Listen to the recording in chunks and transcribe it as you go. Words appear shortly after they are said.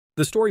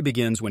The story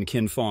begins when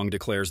Qin Feng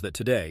declares that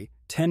today,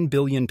 10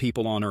 billion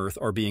people on Earth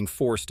are being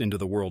forced into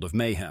the world of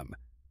mayhem.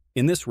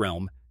 In this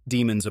realm,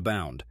 demons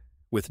abound,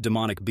 with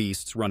demonic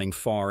beasts running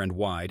far and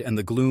wide, and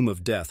the gloom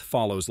of death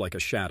follows like a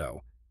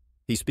shadow.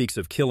 He speaks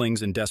of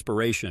killings in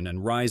desperation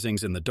and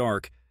risings in the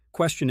dark,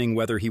 questioning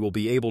whether he will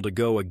be able to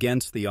go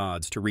against the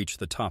odds to reach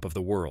the top of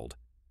the world.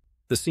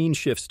 The scene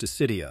shifts to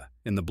Cydia,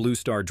 in the Blue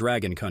Star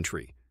Dragon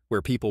Country,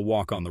 where people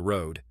walk on the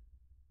road.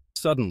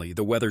 Suddenly,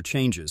 the weather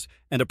changes,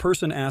 and a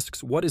person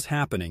asks what is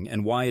happening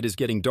and why it is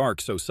getting dark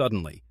so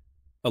suddenly.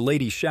 A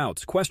lady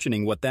shouts,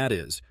 questioning what that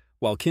is,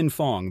 while Qin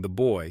Feng, the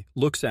boy,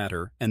 looks at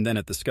her and then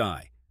at the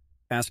sky,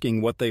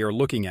 asking what they are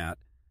looking at,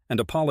 and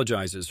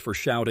apologizes for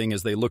shouting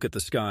as they look at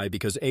the sky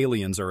because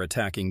aliens are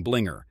attacking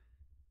Blinger,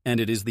 and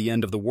it is the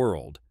end of the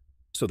world,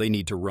 so they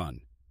need to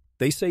run.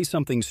 They say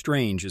something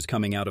strange is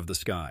coming out of the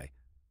sky,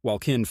 while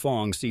Qin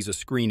Feng sees a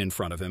screen in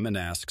front of him and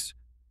asks,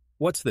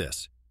 "What's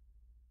this?"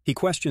 He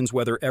questions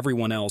whether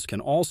everyone else can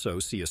also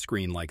see a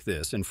screen like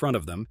this in front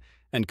of them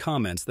and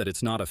comments that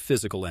it's not a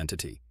physical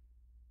entity.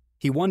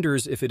 He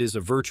wonders if it is a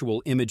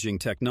virtual imaging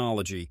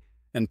technology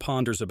and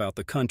ponders about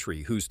the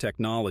country whose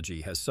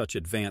technology has such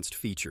advanced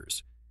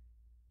features.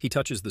 He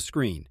touches the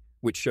screen,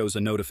 which shows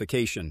a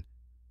notification,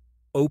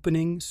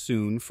 "Opening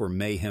soon for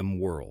Mayhem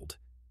World."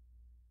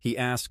 He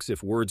asks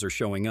if words are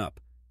showing up.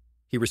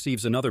 He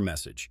receives another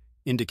message,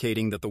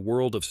 indicating that the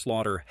world of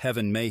slaughter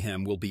Heaven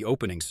Mayhem will be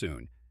opening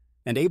soon,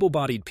 and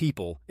able-bodied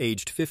people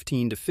aged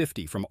 15 to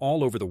 50 from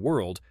all over the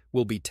world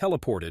will be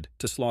teleported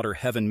to slaughter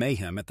Heaven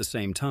Mayhem at the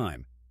same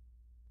time.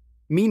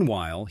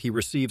 Meanwhile, he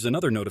receives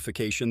another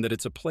notification that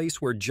it's a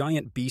place where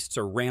giant beasts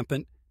are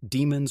rampant,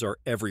 demons are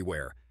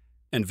everywhere,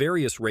 and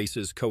various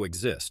races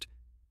coexist.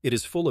 It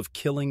is full of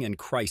killing and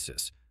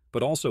crisis,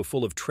 but also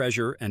full of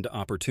treasure and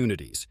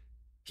opportunities.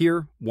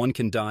 Here, one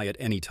can die at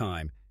any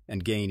time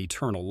and gain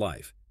eternal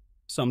life.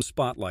 Some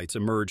spotlights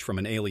emerge from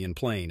an alien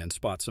plane and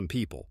spot some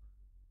people.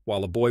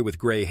 While a boy with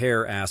gray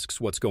hair asks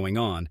what's going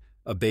on,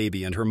 a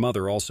baby and her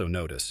mother also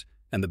notice,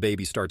 and the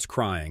baby starts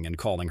crying and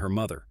calling her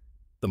mother.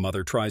 The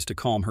mother tries to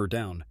calm her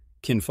down.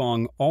 Qin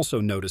Feng also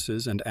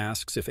notices and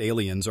asks if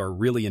aliens are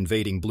really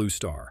invading Blue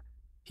Star.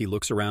 He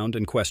looks around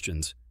and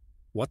questions,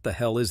 "What the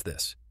hell is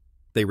this?"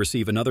 They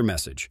receive another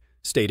message,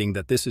 stating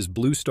that this is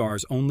Blue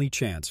Star's only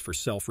chance for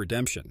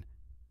self-redemption,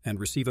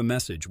 and receive a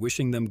message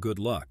wishing them good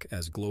luck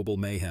as global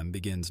mayhem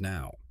begins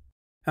now.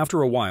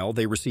 After a while,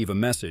 they receive a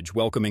message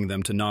welcoming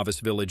them to Novice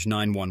Village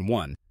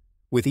 911,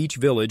 with each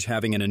village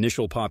having an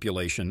initial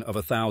population of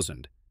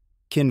 1,000.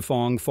 Qin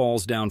Feng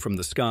falls down from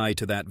the sky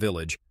to that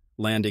village,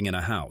 landing in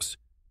a house.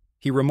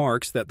 He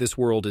remarks that this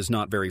world is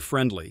not very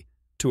friendly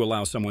to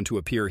allow someone to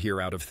appear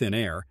here out of thin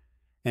air,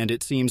 and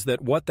it seems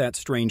that what that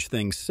strange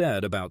thing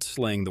said about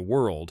slaying the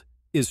world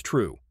is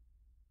true.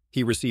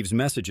 He receives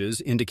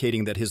messages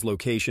indicating that his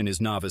location is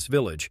Novice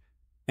Village,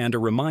 and a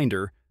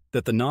reminder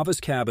that the novice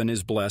cabin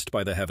is blessed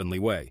by the heavenly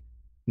way.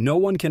 No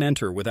one can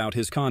enter without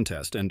his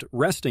contest, and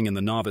resting in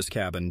the novice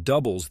cabin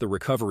doubles the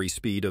recovery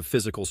speed of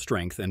physical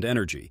strength and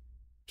energy.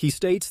 He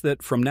states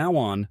that from now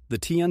on, the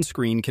TN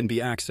screen can be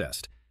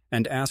accessed,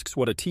 and asks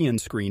what a TN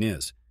screen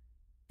is.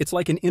 It's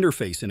like an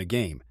interface in a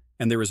game,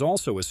 and there is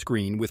also a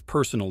screen with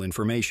personal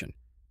information.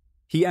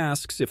 He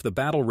asks if the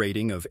battle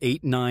rating of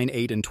 8, 9,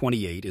 8, and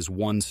 28 is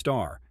 1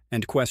 star,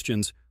 and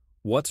questions,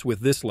 "What's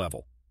with this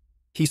level?"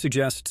 He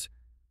suggests,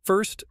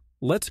 "First,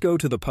 let's go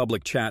to the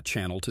public chat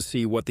channel to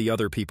see what the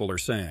other people are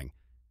saying,"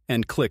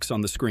 and clicks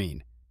on the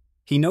screen.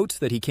 He notes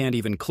that he can't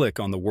even click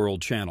on the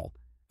world channel,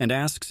 and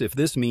asks if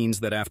this means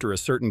that after a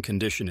certain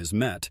condition is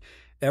met,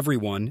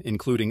 everyone,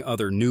 including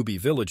other newbie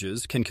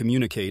villages, can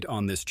communicate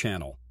on this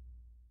channel.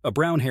 A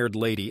brown-haired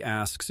lady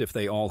asks if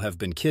they all have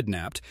been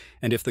kidnapped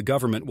and if the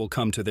government will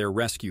come to their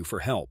rescue for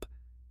help.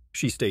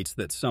 She states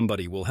that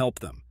somebody will help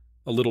them.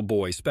 A little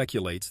boy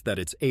speculates that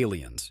it's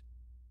aliens.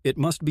 "It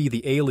must be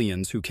the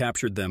aliens who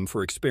captured them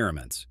for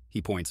experiments,"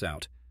 he points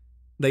out.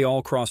 "They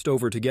all crossed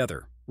over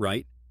together,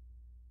 right?"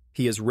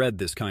 He has read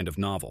this kind of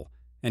novel,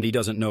 and he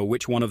doesn't know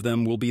which one of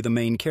them will be the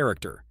main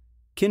character.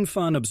 Qin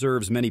Feng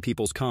observes many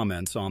people's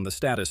comments on the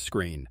status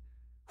screen.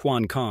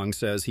 Huan Kong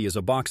says he is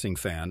a boxing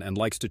fan and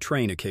likes to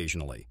train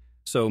occasionally,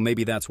 so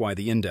maybe that's why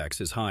the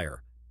index is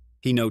higher.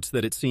 He notes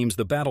that it seems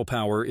the battle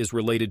power is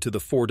related to the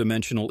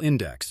 4-dimensional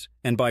index,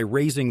 and by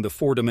raising the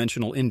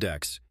 4-dimensional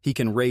index, he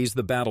can raise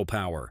the battle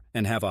power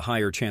and have a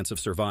higher chance of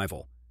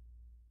survival.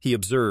 He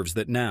observes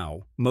that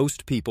now,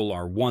 most people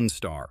are 1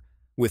 star,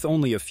 with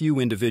only a few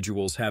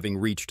individuals having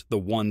reached the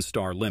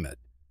 1-star limit.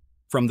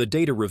 From the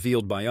data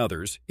revealed by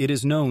others, it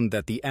is known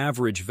that the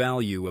average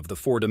value of the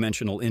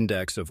 4-dimensional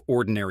index of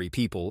ordinary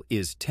people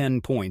is 10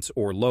 points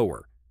or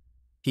lower.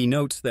 He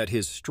notes that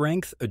his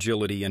strength,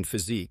 agility, and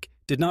physique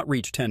did not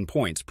reach 10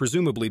 points,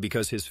 presumably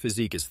because his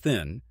physique is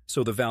thin,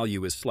 so the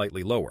value is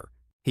slightly lower.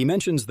 He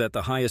mentions that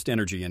the highest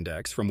energy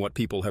index from what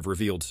people have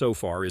revealed so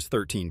far is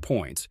 13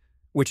 points,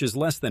 which is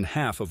less than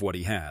half of what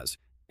he has,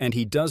 and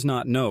he does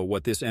not know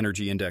what this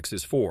energy index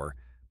is for,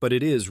 but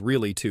it is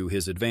really to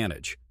his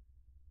advantage.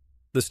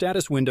 The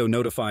status window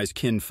notifies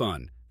Qin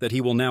Feng that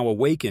he will now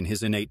awaken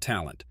his innate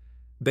talent.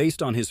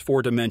 based on his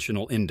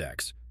four-dimensional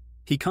index.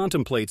 He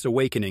contemplates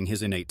awakening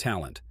his innate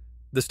talent.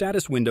 The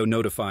status window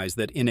notifies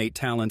that innate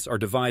talents are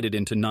divided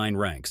into 9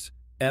 ranks: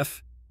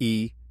 F,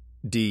 E,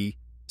 D,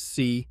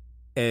 C,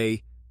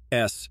 A,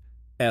 S,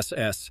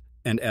 SS,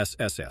 and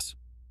SSS.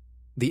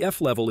 The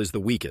F level is the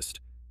weakest,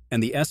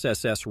 and the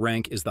SSS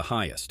rank is the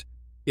highest.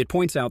 It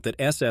points out that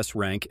SS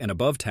rank and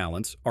above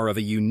talents are of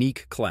a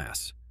unique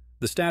class.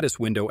 The status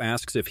window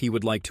asks if he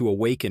would like to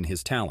awaken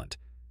his talent.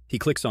 He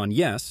clicks on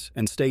yes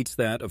and states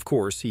that, of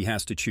course, he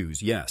has to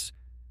choose yes.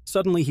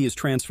 Suddenly he is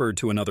transferred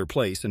to another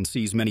place and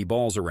sees many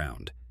balls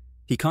around.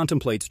 He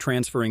contemplates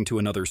transferring to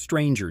another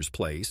stranger's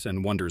place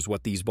and wonders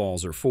what these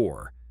balls are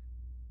for.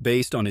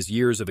 Based on his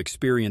years of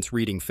experience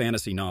reading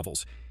fantasy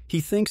novels, he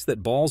thinks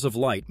that balls of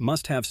light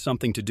must have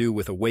something to do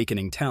with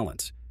awakening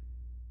talents.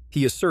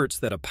 He asserts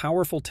that a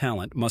powerful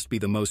talent must be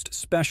the most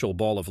special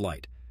ball of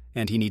light,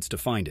 and he needs to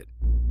find it.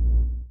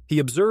 He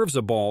observes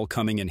a ball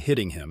coming and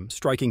hitting him,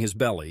 striking his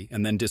belly,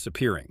 and then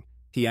disappearing.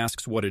 He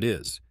asks what it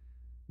is.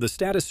 The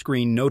status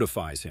screen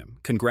notifies him,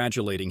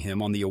 congratulating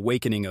him on the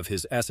awakening of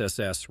his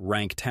SSS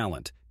rank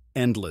talent,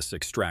 Endless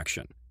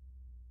Extraction.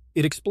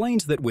 It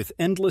explains that with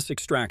Endless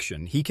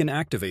Extraction, he can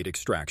activate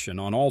extraction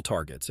on all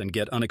targets and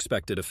get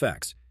unexpected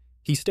effects.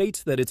 He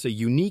states that it's a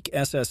unique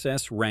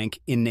SSS rank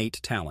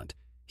innate talent.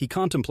 He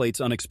contemplates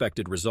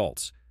unexpected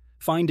results.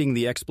 Finding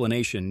the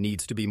explanation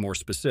needs to be more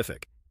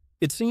specific.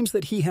 It seems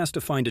that he has to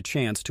find a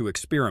chance to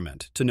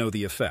experiment to know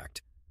the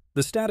effect.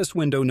 The status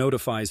window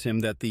notifies him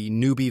that the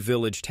Newbie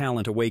Village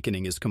Talent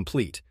Awakening is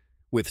complete,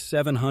 with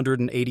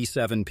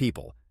 787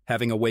 people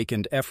having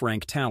awakened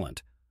F-rank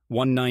talent,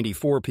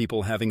 194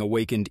 people having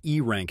awakened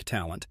E-rank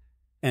talent,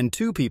 and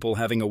 2 people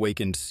having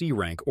awakened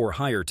C-rank or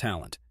higher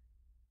talent.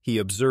 He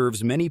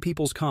observes many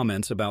people's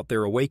comments about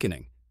their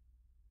awakening.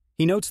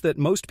 He notes that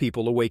most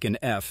people awaken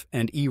F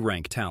and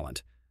E-rank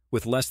talent,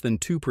 with less than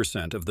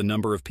 2% of the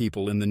number of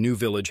people in the new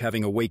village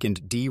having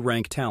awakened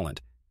D-rank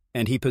talent,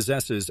 and he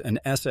possesses an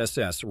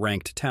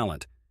SSS-ranked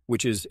talent,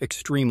 which is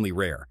extremely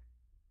rare.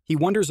 He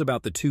wonders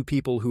about the 2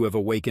 people who have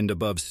awakened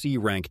above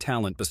C-rank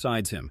talent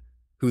besides him,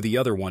 who the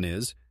other one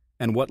is,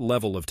 and what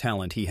level of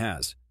talent he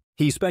has.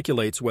 He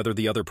speculates whether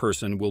the other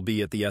person will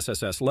be at the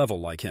SSS level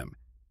like him.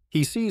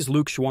 He sees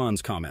Luke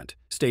Xuan's comment,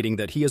 stating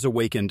that he has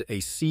awakened a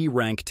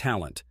C-rank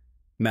talent,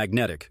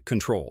 Magnetic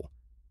Control.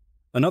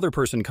 Another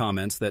person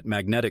comments that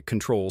Magnetic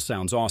Control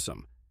sounds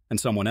awesome, and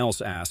someone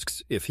else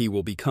asks if he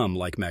will become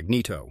like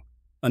Magneto.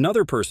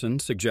 Another person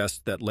suggests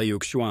that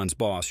Luke Xuan's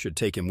boss should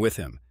take him with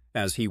him,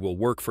 as he will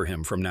work for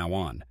him from now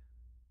on.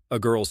 A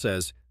girl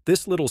says,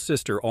 this little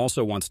sister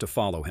also wants to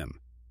follow him.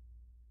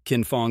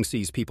 Qin Feng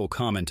sees people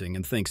commenting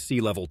and thinks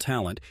C-level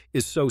talent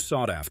is so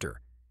sought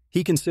after.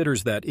 He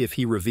considers that if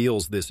he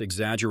reveals this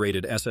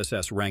exaggerated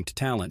SSS-ranked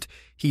talent,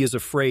 he is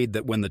afraid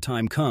that when the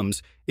time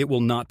comes, it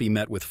will not be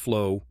met with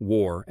flow,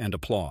 war, and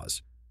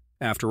applause.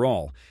 After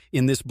all,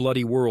 in this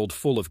bloody world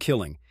full of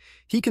killing,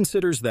 he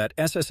considers that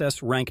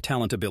SSS rank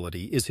talent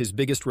ability is his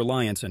biggest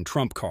reliance and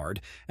trump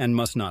card and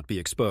must not be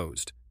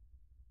exposed.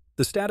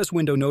 The status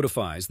window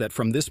notifies that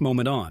from this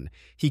moment on,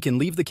 he can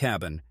leave the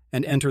cabin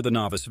and enter the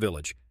novice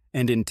village,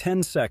 and in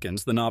 10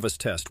 seconds the novice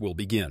test will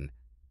begin.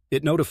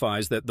 It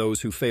notifies that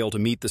those who fail to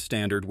meet the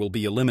standard will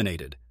be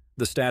eliminated.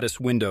 The status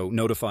window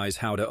notifies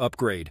how to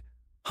upgrade,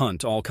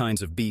 hunt all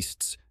kinds of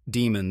beasts,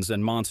 demons,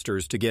 and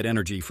monsters to get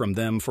energy from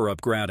them for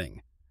upgrading.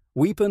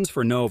 Weapons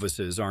for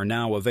novices are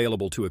now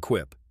available to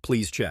equip.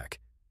 Please check.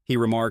 He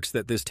remarks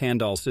that this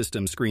Tandal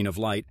system screen of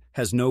light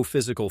has no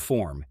physical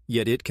form,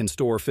 yet it can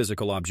store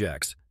physical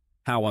objects.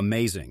 How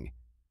amazing!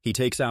 He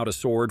takes out a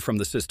sword from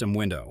the system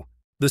window.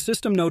 The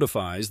system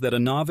notifies that a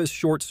novice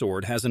short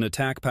sword has an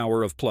attack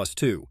power of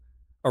 +2,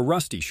 a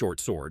rusty short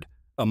sword,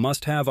 a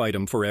must-have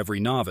item for every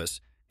novice,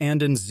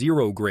 and an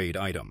 0-grade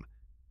item.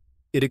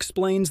 It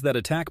explains that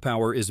attack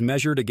power is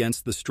measured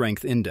against the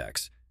strength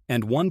index,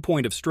 and 1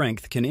 point of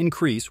strength can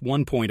increase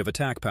 1 point of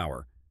attack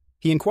power.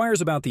 He inquires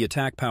about the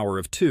attack power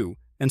of 2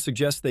 and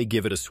suggests they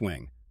give it a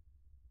swing.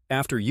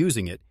 After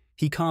using it,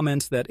 he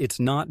comments that it's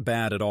not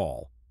bad at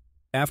all.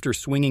 After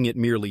swinging it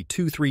merely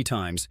 2-3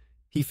 times,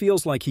 he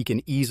feels like he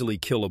can easily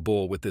kill a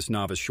bull with this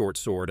novice short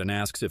sword and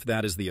asks if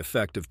that is the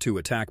effect of 2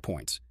 attack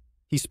points.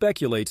 He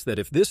speculates that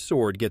if this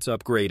sword gets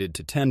upgraded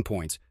to 10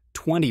 points,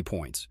 20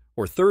 points,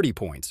 or 30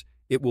 points,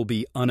 it will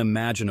be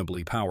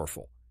unimaginably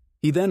powerful.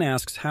 He then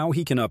asks how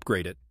he can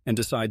upgrade it and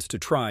decides to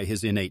try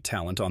his innate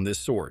talent on this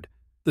sword.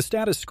 The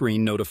status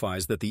screen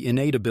notifies that the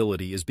innate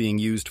ability is being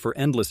used for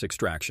endless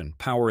extraction,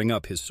 powering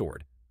up his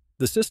sword.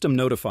 The system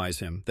notifies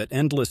him that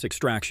endless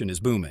extraction is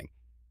booming,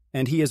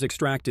 and he has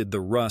extracted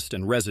the rust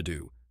and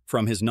residue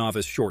from his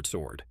novice short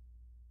sword.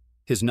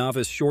 His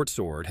novice short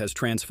sword has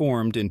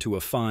transformed into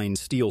a fine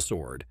steel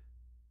sword,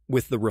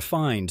 with the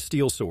refined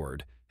steel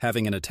sword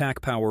having an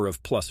attack power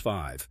of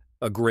 +5,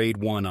 a grade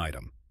 1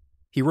 item.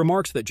 He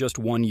remarks that just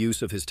one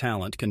use of his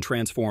talent can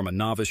transform a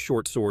novice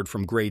short sword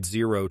from grade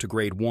 0 to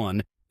grade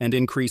 1 and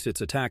increase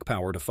its attack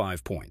power to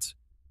 5 points.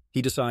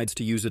 He decides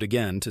to use it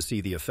again to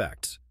see the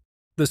effects.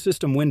 The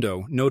system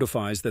window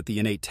notifies that the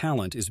innate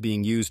talent is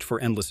being used for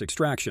endless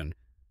extraction,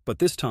 but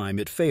this time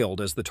it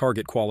failed as the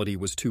target quality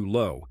was too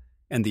low,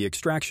 and the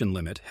extraction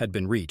limit had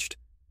been reached.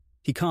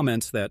 He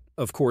comments that,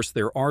 of course,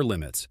 there are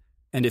limits,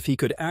 and if he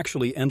could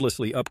actually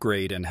endlessly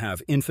upgrade and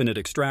have infinite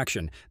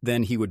extraction,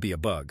 then he would be a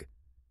bug.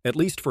 At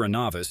least for a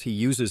novice, he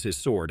uses his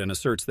sword and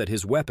asserts that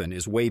his weapon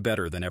is way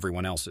better than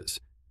everyone else's.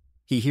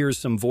 He hears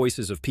some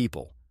voices of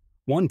people.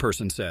 One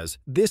person says,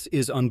 "This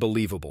is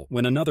unbelievable,"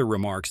 when another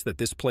remarks that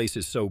this place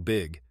is so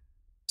big.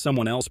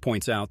 Someone else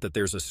points out that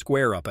there's a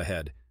square up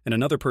ahead, and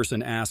another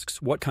person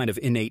asks what kind of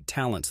innate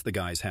talents the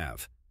guys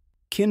have.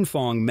 Qin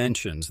Feng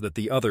mentions that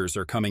the others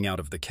are coming out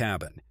of the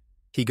cabin.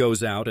 He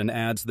goes out and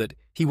adds that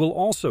he will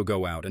also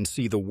go out and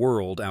see the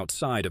world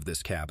outside of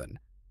this cabin.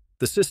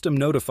 The system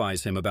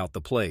notifies him about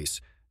the place,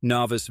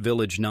 Novice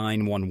Village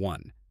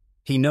 911.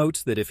 He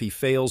notes that if he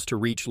fails to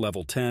reach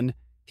level 10,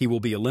 he will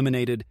be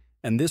eliminated,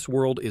 and this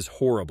world is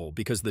horrible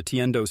because the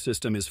Tiendo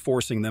system is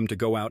forcing them to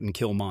go out and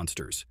kill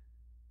monsters.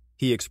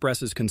 He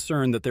expresses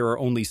concern that there are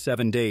only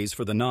 7 days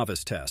for the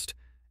novice test,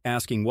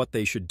 asking what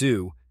they should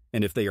do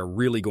and if they are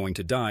really going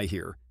to die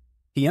here.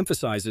 He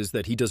emphasizes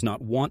that he does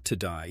not want to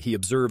die. He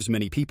observes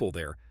many people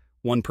there.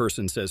 One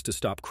person says to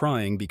stop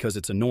crying because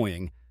it's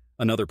annoying.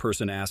 Another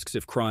person asks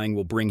if crying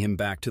will bring him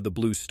back to the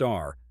blue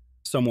star.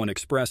 Someone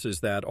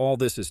expresses that all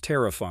this is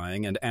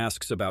terrifying and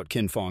asks about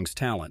Qin Feng's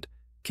talent.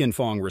 Qin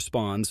Feng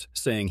responds,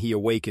 saying he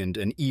awakened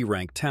an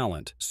E-rank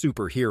talent,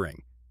 super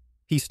hearing.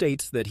 He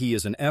states that he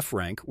is an F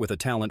rank with a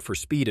talent for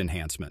speed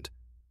enhancement.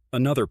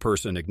 Another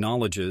person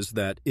acknowledges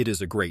that it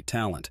is a great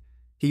talent.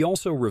 He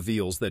also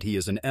reveals that he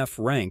is an F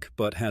rank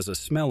but has a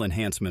smell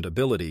enhancement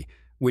ability,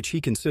 which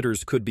he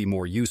considers could be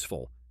more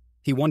useful.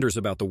 He wonders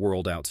about the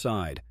world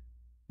outside.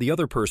 The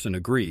other person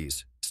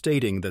agrees,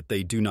 stating that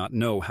they do not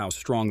know how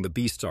strong the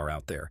beasts are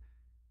out there,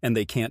 and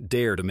they can't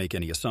dare to make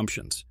any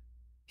assumptions.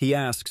 He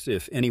asks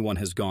if anyone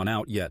has gone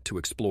out yet to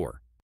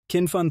explore.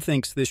 Qin Feng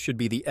thinks this should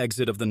be the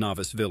exit of the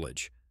novice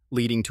village,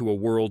 leading to a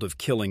world of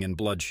killing and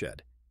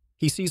bloodshed.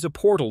 He sees a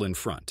portal in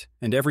front,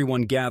 and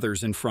everyone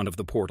gathers in front of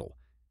the portal.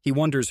 He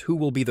wonders who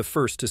will be the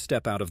first to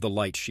step out of the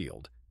light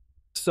shield.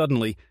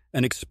 Suddenly,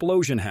 an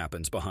explosion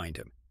happens behind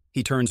him.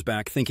 He turns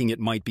back thinking it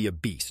might be a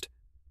beast.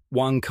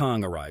 Wang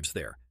Kang arrives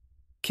there.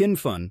 Qin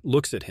Feng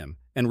looks at him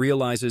and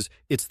realizes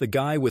it's the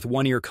guy with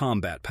one-ear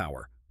combat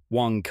power,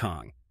 Wang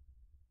Kang.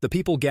 The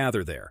people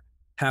gather there,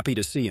 happy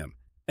to see him,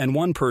 and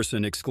one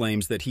person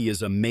exclaims that he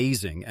is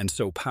amazing and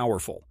so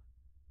powerful.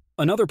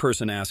 Another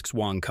person asks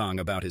Wang Kang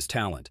about his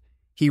talent.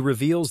 He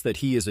reveals that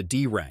he is a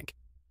D rank,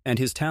 and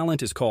his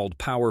talent is called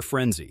Power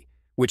Frenzy,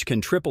 which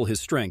can triple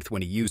his strength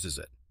when he uses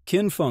it.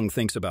 Qin Feng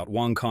thinks about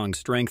Wang Kang's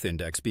strength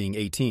index being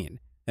 18,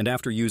 and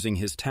after using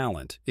his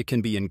talent, it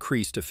can be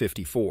increased to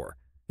 54,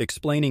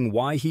 explaining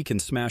why he can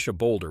smash a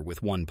boulder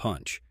with one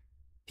punch.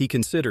 He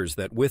considers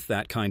that with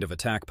that kind of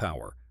attack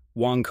power,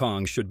 Wang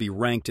Kang should be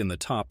ranked in the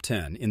top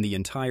 10 in the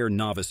entire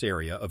novice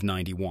area of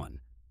 91.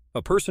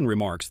 A person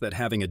remarks that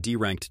having a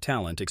D-ranked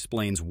talent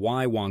explains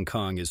why Wang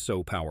Kang is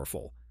so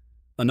powerful.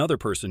 Another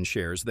person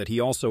shares that he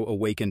also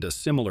awakened a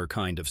similar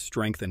kind of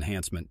strength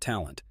enhancement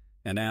talent,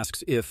 and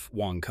asks if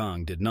Wang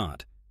Kang did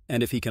not,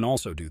 and if he can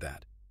also do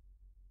that.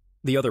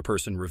 The other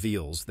person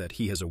reveals that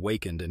he has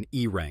awakened an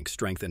E-rank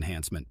strength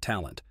enhancement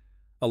talent,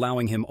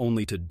 allowing him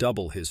only to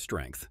double his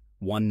strength,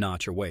 one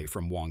notch away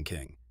from Wang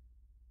King.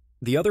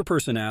 The other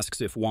person asks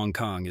if Wang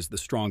Kang is the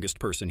strongest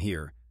person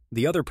here.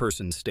 The other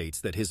person states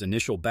that his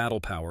initial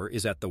battle power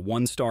is at the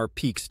 1-star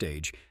peak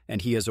stage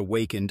and he has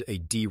awakened a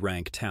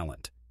D-rank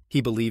talent. He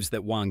believes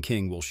that Wang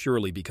King will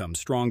surely become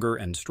stronger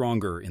and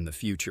stronger in the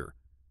future.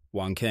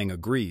 Wang King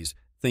agrees,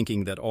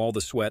 thinking that all the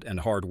sweat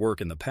and hard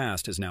work in the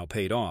past has now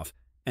paid off,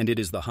 and it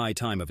is the high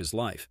time of his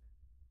life.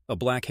 A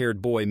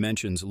black-haired boy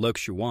mentions Lek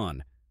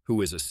Xuan,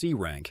 who is a C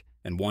rank,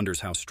 and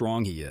wonders how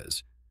strong he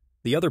is.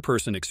 The other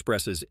person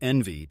expresses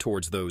envy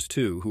towards those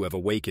two who have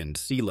awakened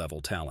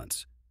C-level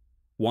talents.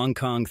 Wang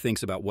Kang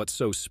thinks about what's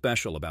so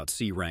special about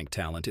C-rank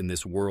talent in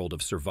this world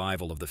of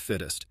survival of the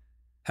fittest.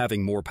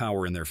 Having more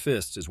power in their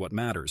fists is what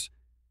matters.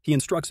 He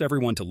instructs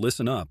everyone to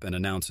listen up and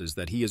announces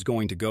that he is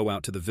going to go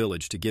out to the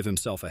village to give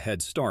himself a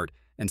head start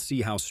and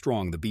see how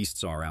strong the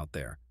beasts are out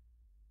there.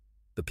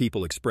 The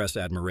people express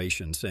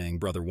admiration, saying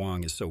Brother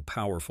Wang is so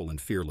powerful and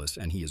fearless,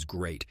 and he is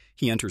great.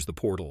 He enters the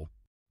portal.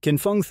 Qin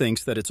Feng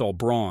thinks that it's all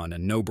brawn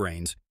and no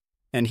brains,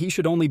 and he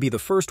should only be the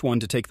first one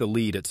to take the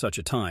lead at such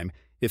a time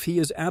if he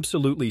is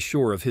absolutely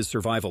sure of his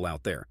survival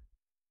out there.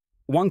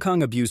 Wang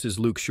Kang abuses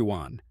Lek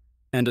Xuan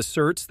and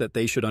asserts that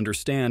they should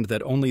understand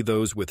that only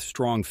those with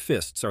strong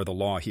fists are the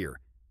law here.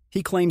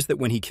 He claims that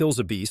when he kills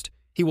a beast,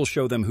 he will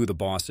show them who the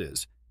boss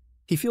is.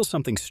 He feels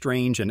something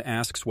strange and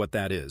asks what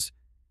that is.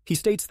 He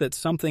states that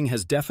something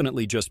has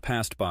definitely just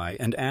passed by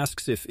and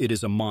asks if it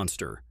is a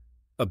monster.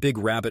 A big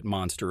rabbit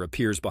monster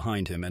appears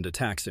behind him and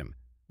attacks him.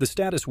 The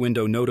status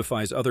window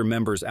notifies other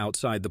members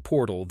outside the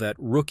portal that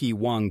rookie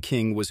Wang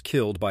King was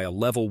killed by a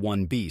level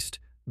 1 beast,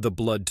 the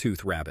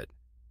Blood-Tooth Rabbit.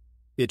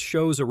 It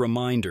shows a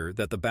reminder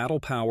that the battle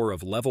power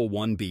of level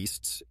 1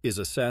 beasts is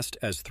assessed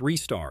as 3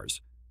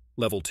 stars,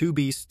 level 2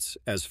 beasts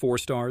as 4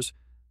 stars,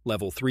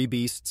 level 3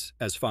 beasts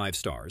as 5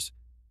 stars,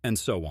 and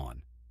so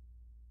on.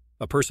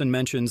 A person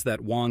mentions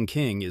that Wang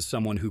King is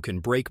someone who can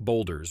break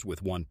boulders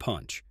with one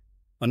punch.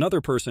 Another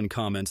person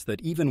comments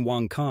that even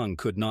Wang Kang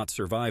could not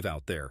survive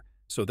out there,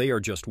 so they are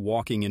just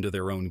walking into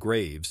their own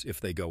graves if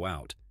they go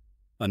out.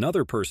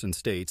 Another person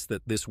states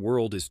that this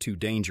world is too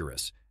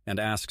dangerous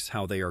and asks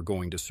how they are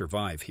going to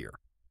survive here.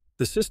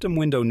 The system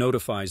window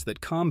notifies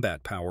that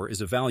combat power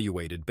is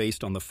evaluated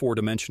based on the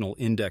four-dimensional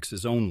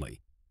indexes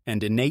only,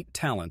 and innate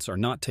talents are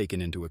not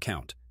taken into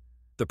account.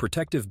 The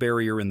protective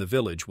barrier in the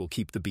village will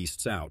keep the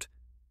beasts out,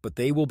 but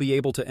they will be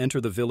able to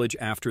enter the village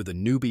after the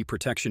newbie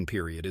protection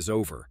period is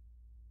over.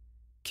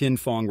 Qin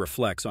Feng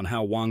reflects on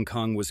how Wang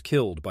Kang was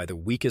killed by the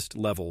weakest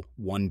level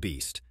 1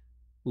 beast,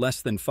 less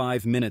than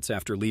 5 minutes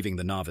after leaving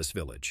the novice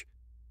village.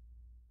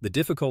 The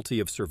difficulty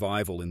of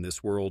survival in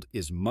this world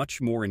is much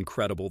more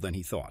incredible than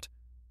he thought.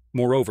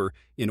 Moreover,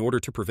 in order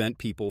to prevent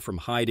people from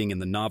hiding in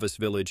the novice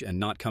village and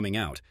not coming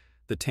out,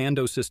 the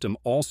Tando system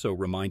also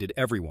reminded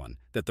everyone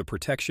that the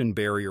protection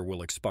barrier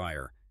will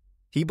expire.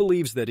 He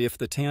believes that if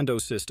the Tando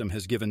system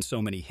has given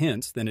so many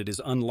hints, then it is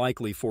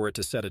unlikely for it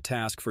to set a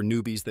task for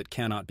newbies that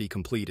cannot be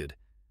completed.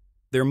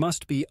 There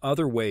must be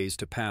other ways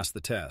to pass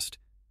the test.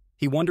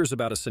 He wonders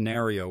about a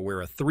scenario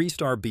where a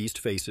 3-star beast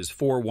faces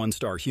 4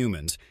 1-star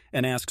humans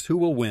and asks who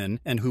will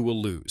win and who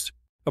will lose.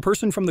 A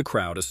person from the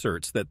crowd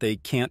asserts that they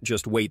can't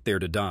just wait there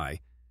to die.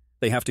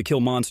 They have to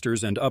kill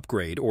monsters and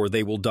upgrade, or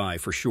they will die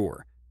for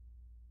sure.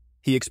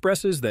 He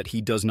expresses that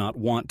he does not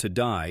want to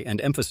die and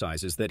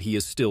emphasizes that he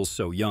is still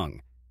so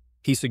young.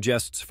 He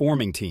suggests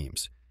forming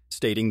teams,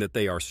 stating that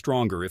they are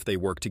stronger if they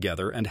work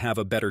together and have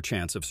a better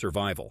chance of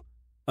survival.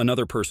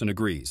 Another person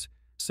agrees,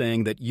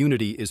 saying that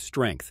unity is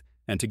strength,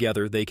 and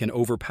together they can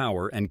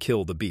overpower and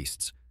kill the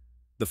beasts.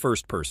 The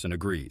first person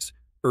agrees,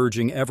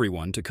 urging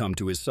everyone to come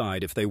to his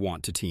side if they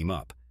want to team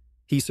up.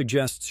 He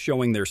suggests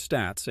showing their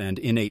stats and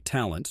innate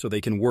talent so they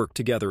can work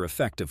together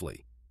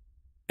effectively.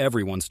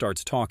 Everyone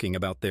starts talking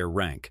about their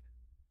rank.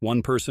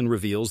 One person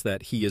reveals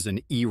that he is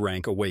an E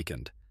rank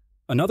awakened.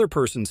 Another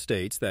person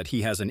states that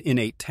he has an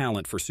innate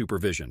talent for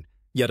supervision.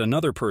 Yet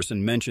another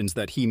person mentions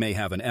that he may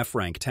have an F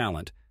rank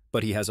talent,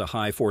 but he has a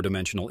high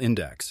 4-dimensional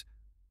index.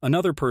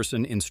 Another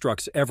person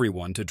instructs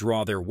everyone to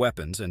draw their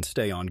weapons and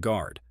stay on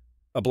guard.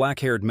 A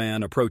black-haired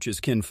man approaches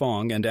Qin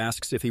Feng and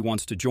asks if he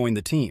wants to join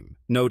the team,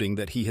 noting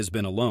that he has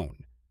been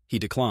alone. He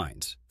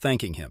declines,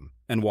 thanking him,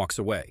 and walks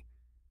away.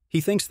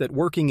 He thinks that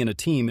working in a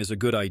team is a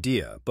good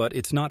idea, but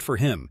it's not for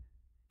him.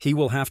 He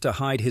will have to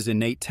hide his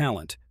innate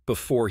talent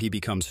before he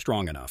becomes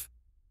strong enough.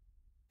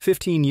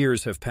 15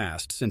 years have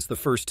passed since the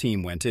first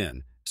team went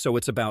in, so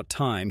it's about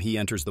time he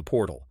enters the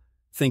portal,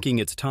 thinking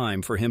it's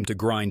time for him to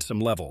grind some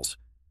levels.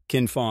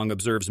 Qin Feng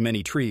observes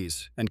many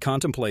trees and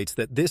contemplates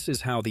that this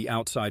is how the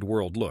outside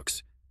world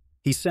looks.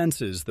 He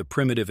senses the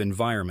primitive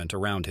environment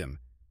around him.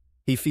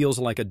 He feels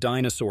like a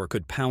dinosaur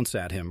could pounce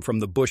at him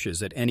from the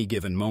bushes at any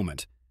given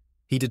moment.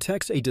 He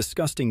detects a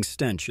disgusting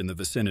stench in the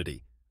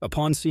vicinity.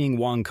 Upon seeing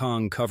Wang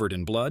Kang covered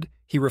in blood,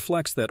 he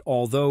reflects that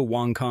although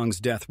Wang Kang's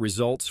death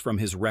results from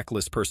his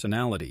reckless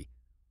personality,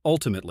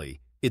 ultimately,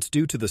 it's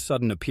due to the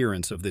sudden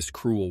appearance of this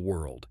cruel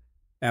world.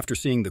 After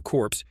seeing the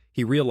corpse,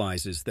 he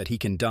realizes that he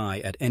can die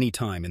at any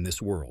time in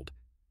this world.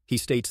 He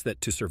states that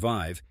to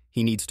survive,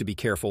 he needs to be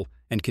careful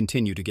and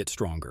continue to get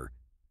stronger.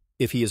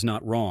 If he is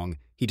not wrong,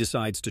 he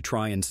decides to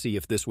try and see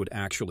if this would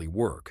actually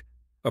work.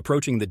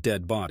 Approaching the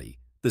dead body,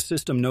 the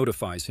system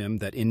notifies him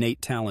that innate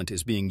talent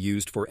is being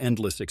used for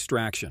endless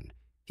extraction.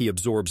 He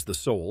absorbs the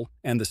soul,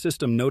 and the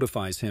system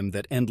notifies him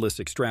that endless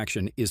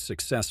extraction is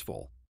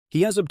successful.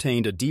 He has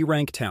obtained a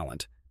D-rank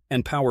talent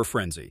and power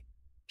frenzy.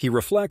 He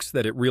reflects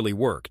that it really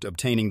worked,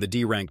 obtaining the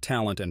D-rank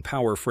talent and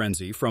power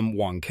frenzy from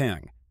Wang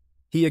Kang.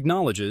 He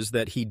acknowledges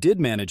that he did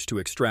manage to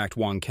extract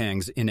Wang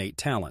Kang's innate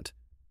talent.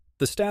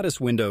 The status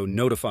window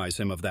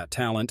notifies him of that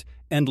talent,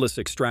 endless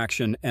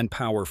extraction, and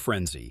power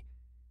frenzy.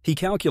 He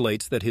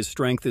calculates that his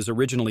strength is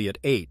originally at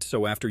 8,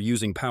 so after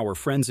using Power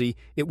Frenzy,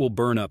 it will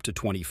burn up to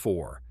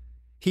 24.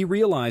 He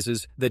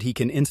realizes that he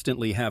can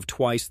instantly have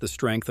twice the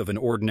strength of an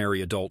ordinary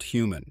adult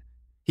human.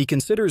 He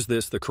considers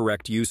this the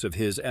correct use of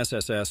his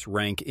SSS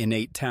rank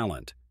innate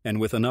talent, and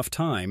with enough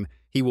time,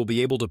 he will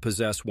be able to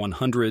possess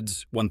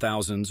 100s,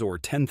 1000s, or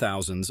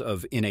 10,000s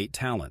of innate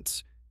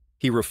talents.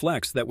 He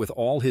reflects that with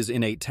all his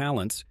innate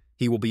talents,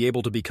 he will be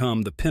able to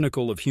become the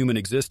pinnacle of human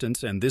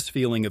existence, and this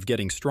feeling of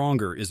getting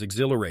stronger is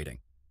exhilarating.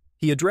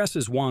 He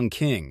addresses Wang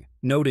King,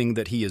 noting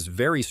that he is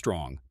very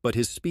strong, but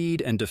his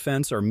speed and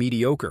defense are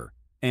mediocre,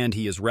 and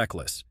he is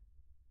reckless.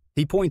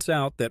 He points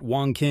out that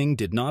Wang King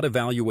did not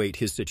evaluate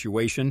his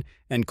situation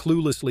and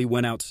cluelessly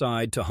went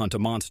outside to hunt a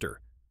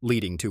monster,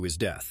 leading to his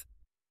death.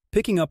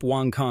 Picking up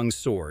Wang Kang's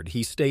sword,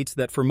 he states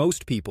that for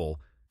most people,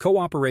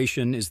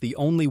 cooperation is the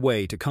only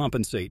way to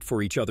compensate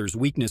for each other's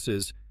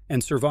weaknesses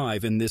and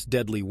survive in this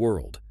deadly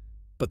world.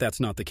 But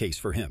that's not the case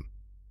for him.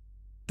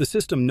 The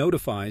system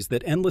notifies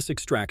that endless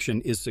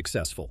extraction is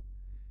successful.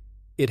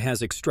 It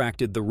has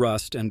extracted the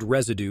rust and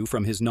residue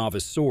from his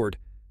novice sword,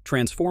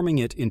 transforming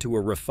it into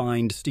a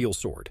refined steel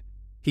sword.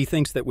 He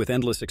thinks that with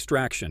endless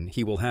extraction,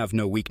 he will have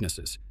no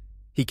weaknesses.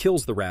 He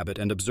kills the rabbit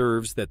and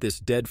observes that this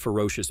dead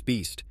ferocious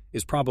beast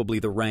is probably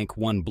the rank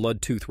 1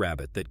 blood-tooth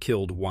rabbit that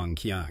killed Wang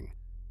Qiang.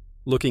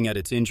 Looking at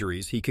its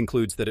injuries, he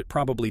concludes that it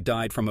probably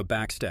died from a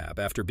backstab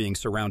after being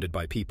surrounded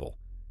by people.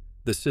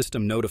 The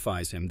system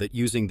notifies him that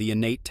using the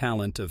innate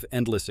talent of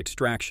endless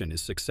extraction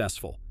is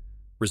successful,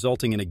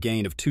 resulting in a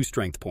gain of 2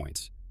 strength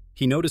points.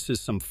 He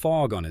notices some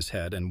fog on his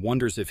head and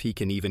wonders if he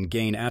can even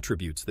gain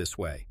attributes this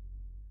way.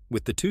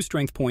 With the 2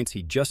 strength points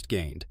he just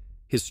gained,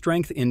 his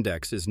strength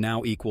index is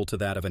now equal to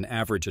that of an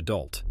average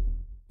adult.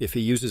 If he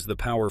uses the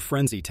Power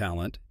Frenzy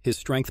talent, his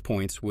strength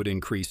points would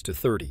increase to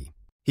 30.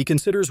 He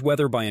considers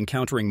whether by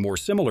encountering more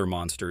similar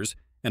monsters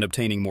and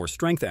obtaining more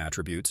strength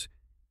attributes,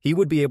 he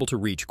would be able to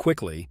reach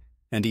quickly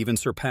and even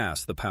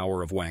surpass the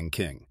power of Wang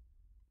King.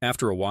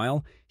 After a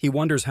while, he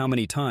wonders how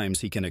many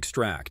times he can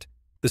extract.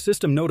 The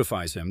system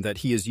notifies him that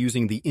he is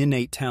using the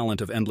innate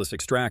talent of endless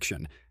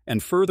extraction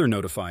and further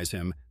notifies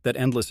him that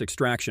endless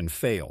extraction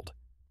failed.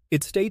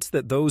 It states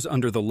that those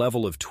under the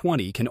level of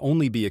 20 can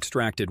only be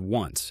extracted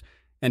once,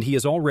 and he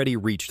has already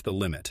reached the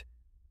limit.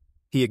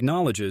 He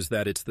acknowledges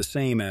that it's the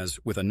same as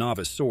with a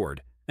novice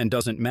sword, and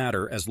doesn't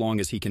matter as long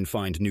as he can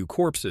find new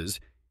corpses,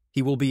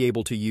 he will be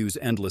able to use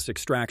endless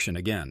extraction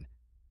again.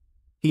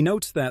 He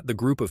notes that the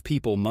group of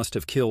people must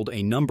have killed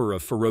a number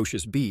of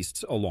ferocious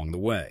beasts along the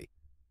way.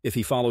 If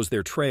he follows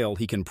their trail,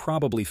 he can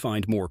probably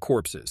find more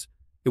corpses.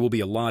 It will be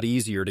a lot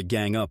easier to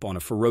gang up on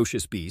a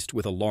ferocious beast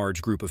with a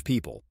large group of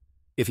people.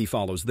 If he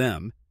follows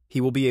them,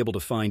 he will be able to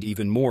find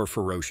even more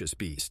ferocious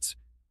beasts.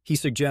 He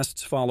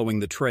suggests following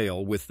the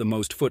trail with the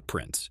most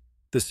footprints.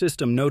 The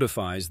system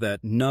notifies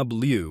that Nub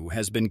Liu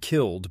has been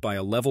killed by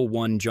a level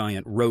 1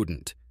 giant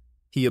rodent.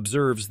 He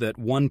observes that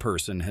one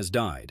person has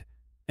died,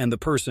 and the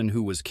person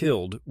who was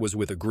killed was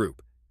with a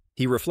group.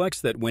 He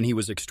reflects that when he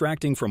was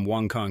extracting from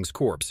Wang Kang's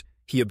corpse,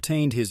 he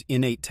obtained his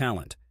innate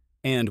talent,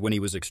 and when he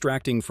was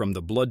extracting from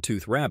the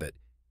blood-tooth rabbit,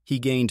 he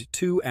gained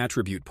 2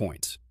 attribute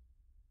points.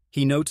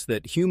 He notes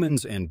that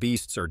humans and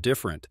beasts are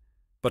different,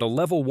 but a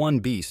level 1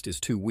 beast is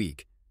too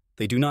weak.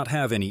 They do not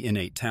have any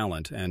innate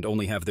talent and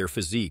only have their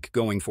physique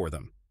going for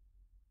them.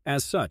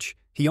 As such,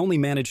 he only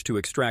managed to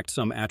extract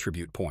some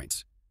attribute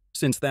points.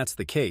 Since that's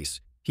the case,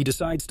 he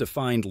decides to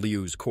find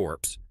Liu's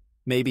corpse.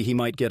 Maybe he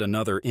might get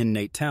another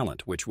innate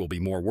talent, which will be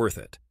more worth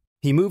it.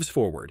 He moves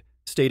forward,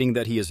 stating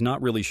that he is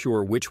not really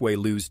sure which way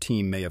Liu's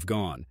team may have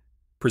gone.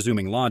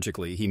 Presuming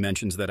logically, he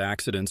mentions that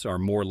accidents are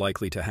more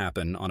likely to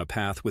happen on a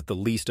path with the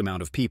least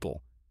amount of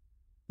people.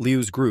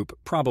 Liu's group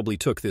probably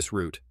took this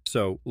route,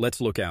 so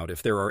let's look out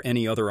if there are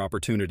any other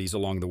opportunities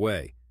along the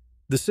way.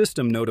 The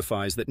system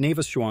notifies that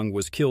Navis Shuang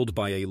was killed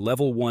by a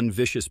level 1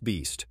 vicious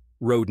beast,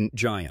 rodent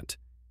giant.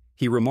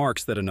 He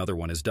remarks that another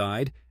one has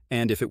died,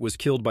 and if it was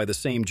killed by the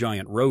same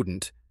giant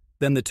rodent,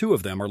 then the 2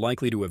 of them are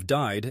likely to have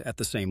died at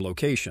the same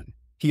location.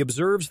 He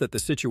observes that the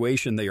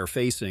situation they are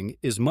facing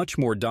is much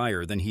more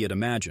dire than he had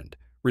imagined,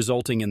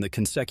 resulting in the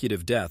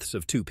consecutive deaths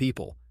of 2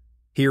 people.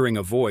 Hearing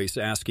a voice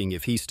asking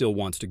if he still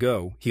wants to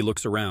go, he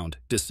looks around,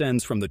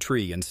 descends from the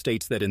tree, and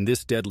states that in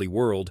this deadly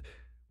world,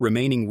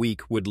 remaining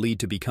weak would lead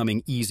to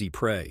becoming easy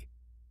prey.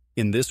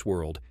 In this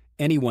world,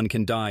 anyone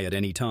can die at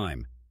any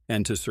time,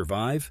 and to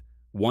survive,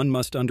 one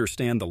must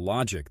understand the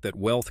logic that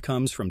wealth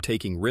comes from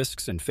taking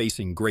risks and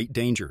facing great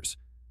dangers.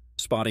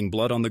 Spotting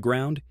blood on the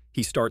ground,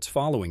 he starts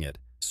following it,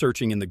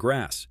 searching in the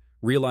grass,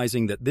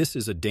 realizing that this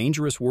is a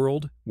dangerous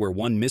world where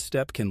one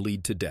misstep can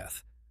lead to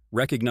death.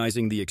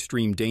 Recognizing the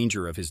extreme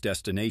danger of his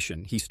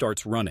destination, he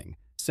starts running,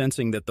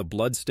 sensing that the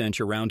blood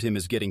stench around him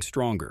is getting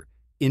stronger,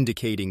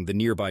 indicating the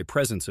nearby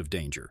presence of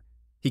danger.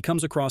 He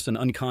comes across an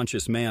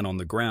unconscious man on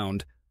the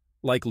ground,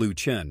 like Lu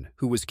Chen,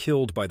 who was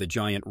killed by the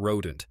giant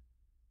rodent.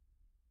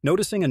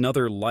 Noticing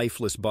another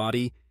lifeless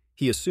body,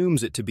 he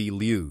assumes it to be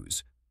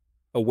Liu's.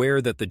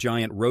 Aware that the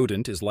giant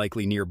rodent is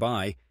likely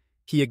nearby,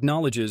 he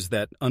acknowledges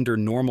that under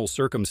normal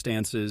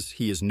circumstances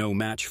he is no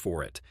match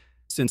for it,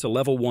 since a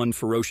level 1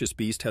 ferocious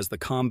beast has the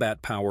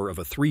combat power of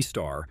a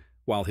 3-star,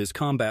 while his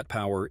combat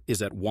power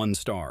is at 1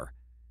 star.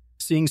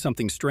 Seeing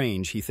something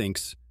strange, he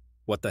thinks,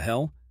 "What the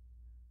hell?"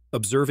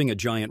 Observing a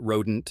giant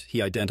rodent,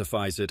 he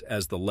identifies it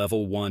as the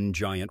level 1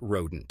 giant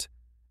rodent.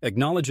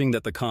 Acknowledging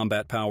that the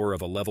combat power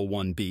of a level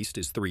 1 beast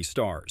is 3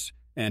 stars,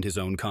 and his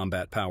own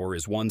combat power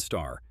is 1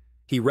 star,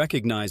 he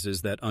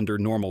recognizes that under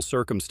normal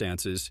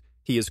circumstances,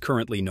 he is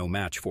currently no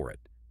match for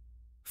it.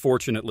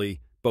 Fortunately,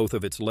 both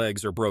of its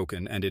legs are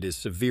broken and it is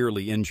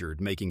severely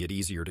injured, making it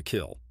easier to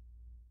kill.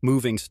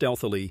 Moving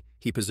stealthily,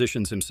 he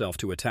positions himself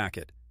to attack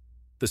it.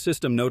 The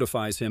system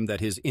notifies him that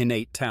his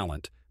innate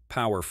talent,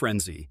 Power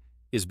Frenzy,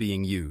 is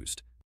being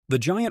used. The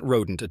giant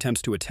rodent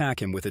attempts to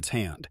attack him with its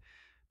hand,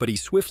 but he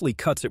swiftly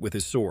cuts it with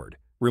his sword,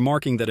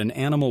 remarking that an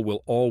animal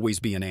will always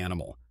be an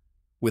animal,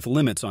 with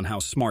limits on how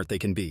smart they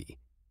can be.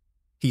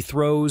 He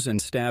throws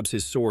and stabs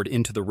his sword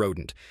into the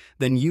rodent,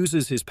 then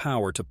uses his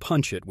power to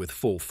punch it with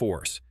full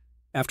force.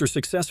 After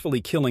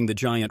successfully killing the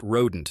giant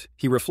rodent,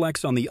 he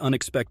reflects on the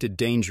unexpected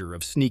danger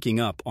of sneaking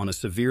up on a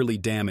severely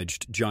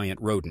damaged giant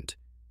rodent.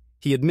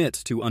 He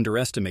admits to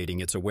underestimating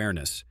its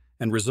awareness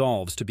and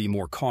resolves to be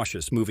more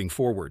cautious moving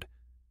forward.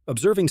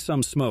 Observing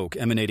some smoke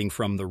emanating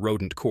from the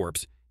rodent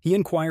corpse, he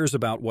inquires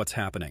about what's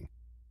happening.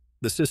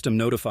 The system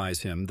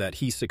notifies him that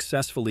he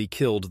successfully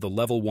killed the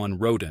level 1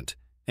 rodent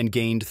and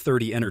gained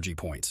 30 energy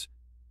points.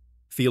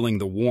 Feeling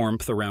the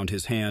warmth around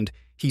his hand,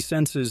 he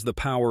senses the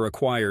power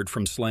acquired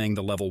from slaying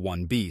the level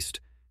 1 beast,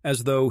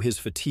 as though his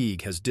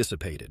fatigue has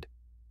dissipated.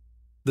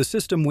 The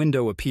system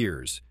window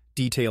appears,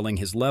 detailing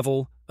his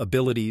level,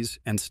 abilities,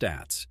 and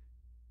stats.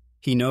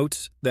 He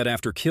notes that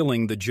after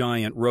killing the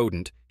giant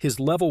rodent, his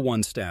level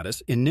 1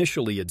 status,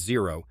 initially at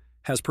 0,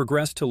 has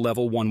progressed to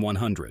level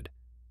 100.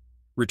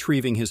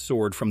 Retrieving his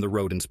sword from the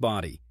rodent's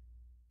body,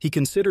 he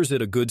considers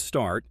it a good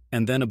start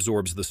and then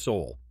absorbs the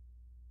soul.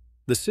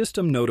 The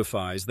system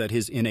notifies that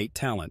his innate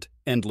talent,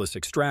 endless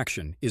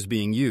extraction, is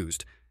being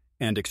used,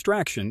 and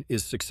extraction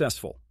is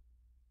successful.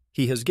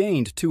 He has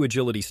gained 2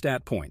 agility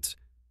stat points.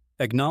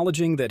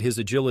 Acknowledging that his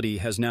agility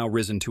has now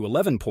risen to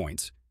 11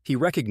 points, he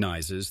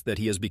recognizes that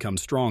he has become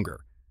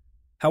stronger.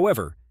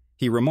 However,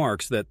 he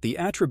remarks that the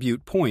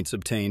attribute points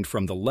obtained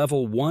from the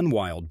level 1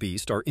 wild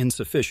beast are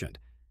insufficient,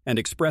 and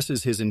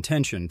expresses his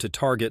intention to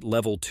target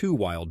level 2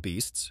 wild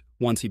beasts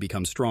once he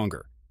becomes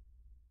stronger.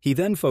 He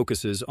then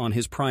focuses on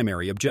his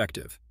primary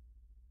objective.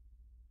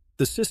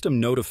 The system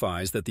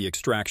notifies that the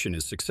extraction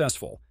is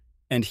successful,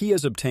 and he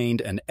has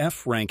obtained an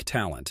F-rank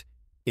talent,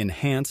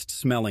 Enhanced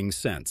Smelling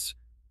Sense.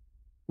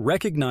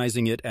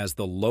 Recognizing it as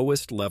the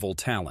lowest level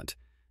talent,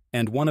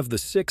 and one of the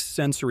 6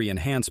 sensory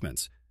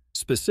enhancements,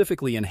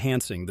 specifically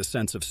enhancing the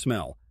sense of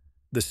smell,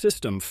 the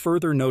system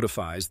further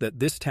notifies that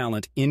this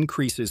talent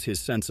increases his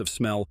sense of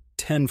smell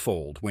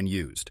tenfold when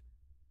used.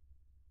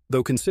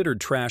 Though considered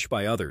trash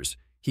by others,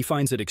 he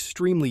finds it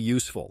extremely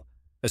useful,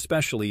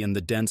 especially in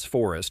the dense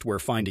forest where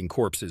finding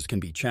corpses can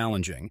be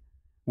challenging.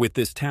 With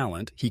this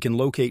talent, he can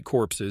locate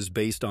corpses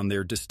based on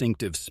their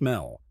distinctive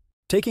smell.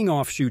 Taking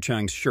off Xu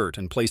Chang's shirt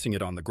and placing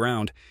it on the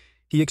ground,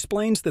 he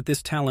explains that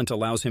this talent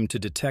allows him to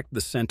detect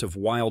the scent of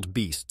wild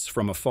beasts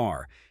from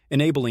afar,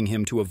 enabling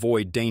him to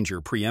avoid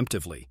danger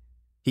preemptively.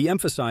 He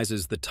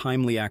emphasizes the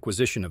timely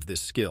acquisition of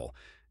this skill,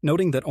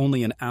 noting that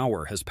only an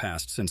hour has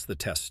passed since the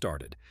test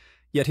started.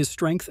 Yet his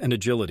strength and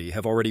agility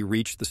have already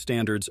reached the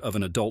standards of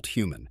an adult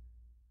human.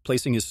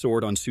 Placing his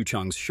sword on Xu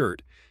Chang's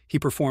shirt, he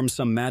performs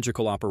some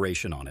magical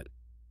operation on it.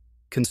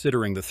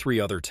 Considering the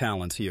 3 other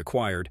talents he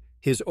acquired,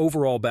 his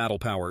overall battle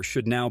power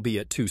should now be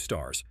at 2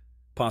 stars,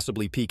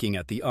 possibly peaking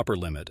at the upper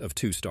limit of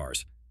 2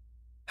 stars.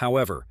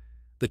 However,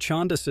 the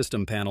Chanda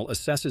system panel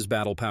assesses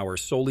battle power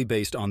solely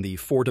based on the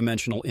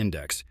 4-dimensional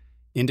index,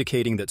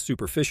 indicating that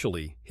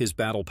superficially, his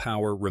battle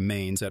power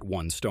remains at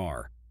 1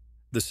 star.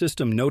 The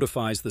system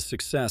notifies the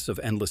success of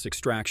endless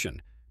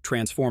extraction,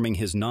 transforming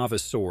his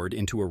novice sword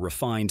into a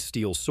refined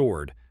steel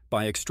sword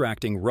by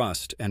extracting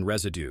rust and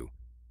residue.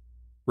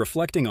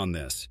 Reflecting on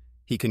this,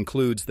 he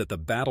concludes that the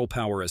battle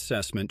power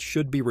assessment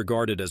should be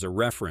regarded as a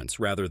reference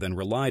rather than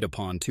relied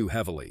upon too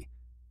heavily.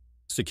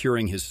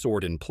 Securing his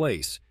sword in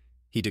place,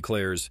 he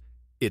declares,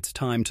 "It's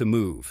time to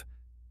move."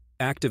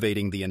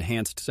 Activating the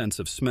enhanced sense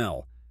of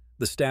smell,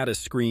 the status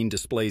screen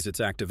displays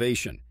its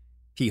activation.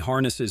 He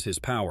harnesses his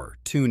power,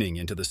 tuning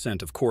into the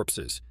scent of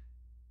corpses.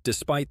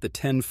 Despite the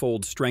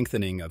tenfold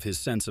strengthening of his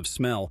sense of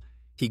smell,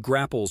 he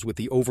grapples with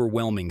the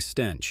overwhelming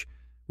stench,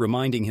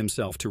 reminding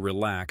himself to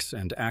relax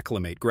and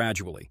acclimate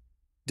gradually.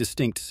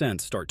 Distinct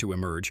scents start to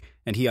emerge,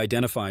 and he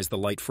identifies the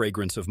light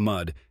fragrance of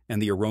mud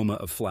and the aroma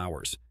of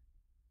flowers.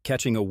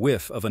 Catching a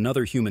whiff of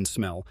another human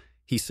smell,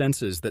 he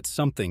senses that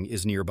something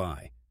is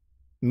nearby.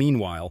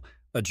 Meanwhile,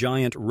 a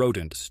giant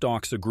rodent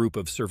stalks a group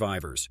of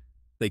survivors.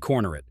 They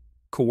corner it,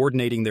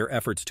 coordinating their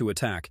efforts to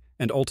attack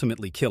and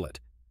ultimately kill it.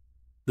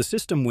 The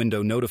system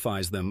window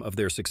notifies them of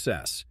their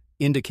success,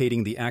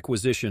 indicating the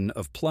acquisition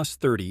of plus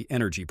 30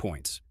 energy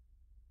points.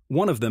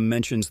 One of them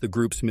mentions the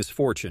group's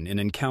misfortune in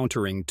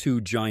encountering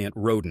 2 giant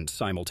rodents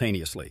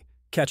simultaneously,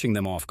 catching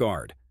them off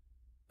guard.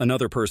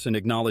 Another person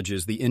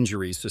acknowledges the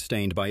injuries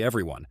sustained by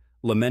everyone,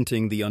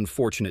 lamenting the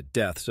unfortunate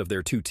deaths of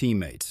their 2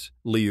 teammates,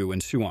 Liu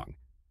and Shuang.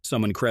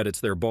 Someone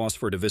credits their boss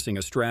for devising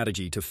a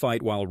strategy to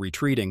fight while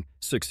retreating,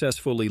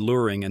 successfully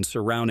luring and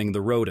surrounding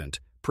the rodent,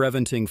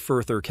 preventing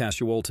further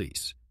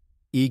casualties.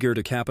 Eager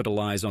to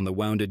capitalize on the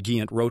wounded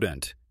giant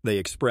rodent, they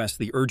express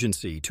the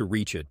urgency to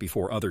reach it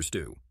before others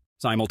do.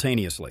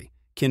 Simultaneously,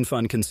 Qin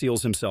Feng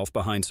conceals himself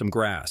behind some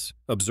grass,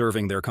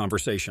 observing their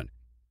conversation.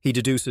 He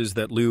deduces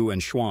that Liu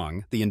and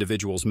Shuang, the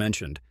individuals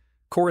mentioned,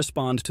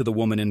 correspond to the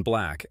woman in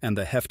black and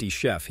the hefty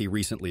chef he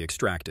recently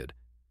extracted.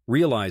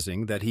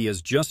 Realizing that he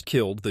has just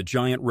killed the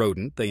giant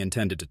rodent they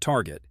intended to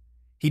target,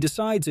 he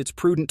decides it's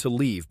prudent to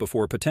leave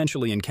before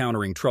potentially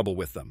encountering trouble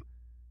with them.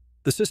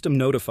 The system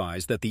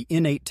notifies that the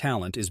innate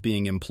talent is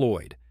being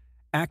employed,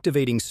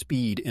 activating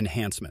speed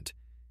enhancement.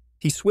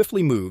 He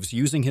swiftly moves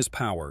using his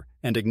power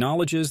and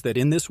acknowledges that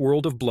in this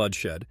world of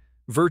bloodshed,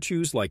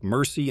 virtues like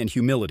mercy and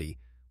humility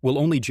will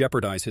only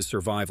jeopardize his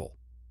survival.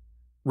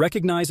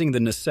 Recognizing the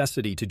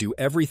necessity to do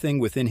everything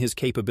within his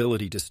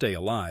capability to stay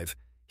alive,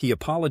 he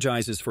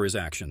apologizes for his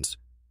actions.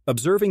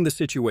 Observing the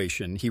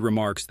situation, he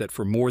remarks that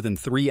for more than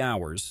 3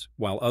 hours,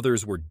 while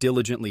others were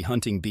diligently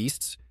hunting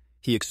beasts,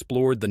 he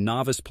explored the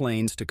novice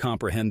plains to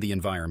comprehend the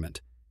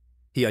environment.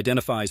 He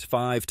identifies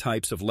 5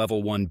 types of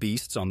level 1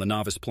 beasts on the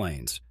novice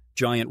plains: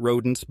 giant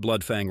rodents,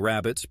 blood-fang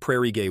rabbits,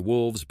 prairie-gay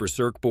wolves,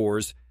 berserk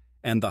boars,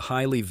 and the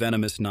highly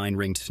venomous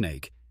nine-ringed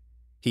snake.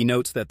 He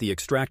notes that the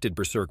extracted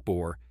berserk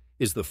boar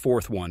is the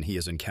fourth one he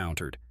has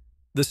encountered.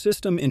 The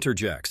system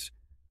interjects,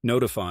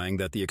 notifying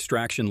that the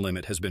extraction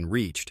limit has been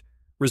reached,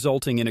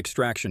 resulting in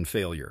extraction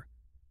failure.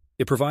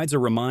 It provides a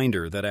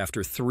reminder that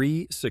after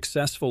 3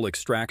 successful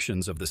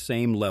extractions of the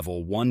same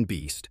level 1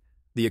 beast,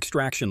 the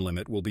extraction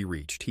limit will be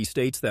reached. He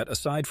states that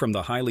aside from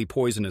the highly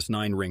poisonous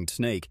nine-ringed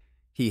snake,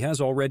 he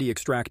has already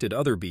extracted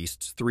other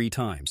beasts 3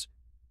 times.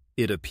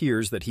 It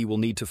appears that he will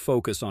need to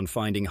focus on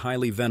finding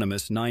highly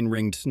venomous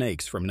nine-ringed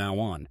snakes from now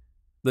on.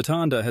 The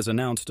Tanda has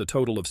announced a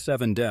total of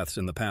 7 deaths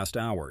in the past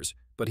hours,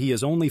 but he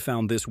has only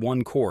found this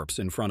one corpse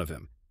in front of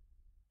him.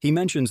 He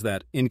mentions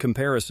that, in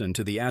comparison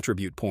to the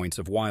attribute points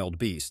of wild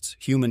beasts,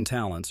 human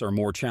talents are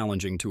more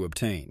challenging to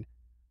obtain.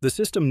 The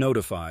system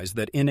notifies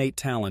that innate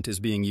talent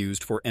is being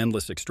used for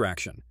endless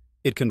extraction.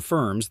 It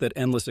confirms that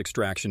endless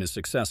extraction is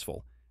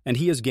successful, and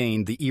he has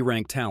gained the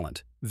E-rank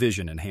talent,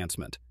 vision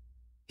enhancement.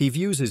 He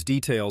views his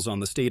details on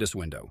the status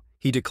window.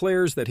 He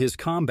declares that his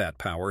combat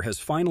power has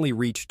finally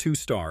reached 2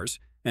 stars,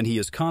 and he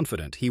is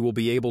confident he will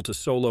be able to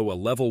solo a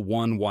level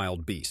 1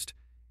 wild beast.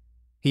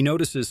 He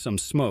notices some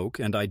smoke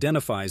and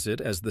identifies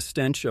it as the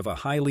stench of a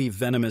highly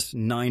venomous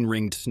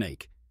nine-ringed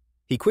snake.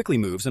 He quickly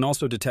moves and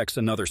also detects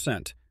another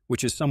scent,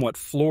 which is somewhat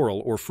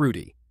floral or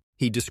fruity.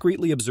 He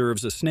discreetly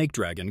observes a snake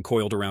dragon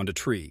coiled around a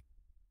tree.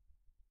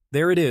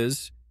 There it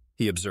is,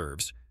 he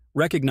observes,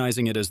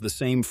 recognizing it as the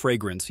same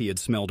fragrance he had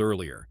smelled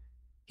earlier.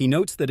 He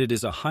notes that it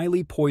is a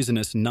highly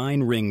poisonous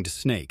nine-ringed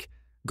snake,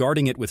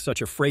 guarding it with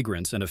such a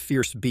fragrance and a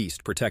fierce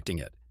beast protecting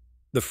it.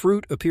 The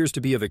fruit appears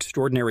to be of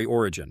extraordinary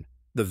origin.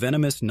 The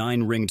venomous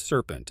nine-ringed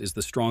serpent is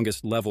the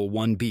strongest level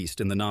 1 beast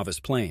in the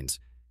Novice Plains,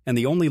 and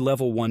the only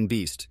level 1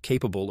 beast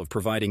capable of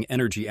providing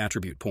energy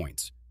attribute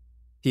points.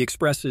 He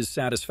expresses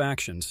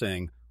satisfaction,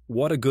 saying,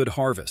 "What a good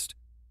harvest,"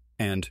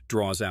 and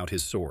draws out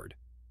his sword.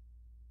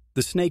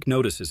 The snake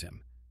notices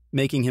him,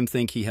 making him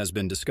think he has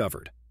been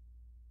discovered.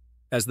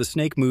 As the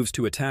snake moves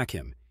to attack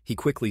him, he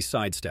quickly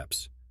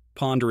sidesteps,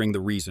 pondering the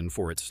reason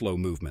for its slow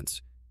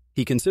movements.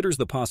 He considers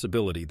the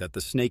possibility that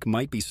the snake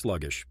might be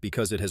sluggish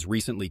because it has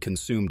recently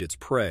consumed its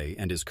prey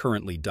and is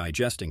currently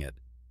digesting it.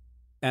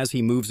 As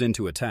he moves in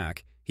to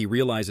attack, he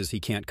realizes he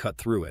can't cut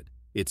through it.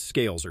 Its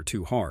scales are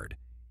too hard.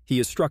 He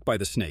is struck by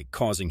the snake,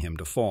 causing him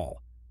to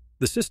fall.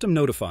 The system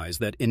notifies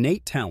that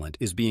innate talent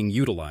is being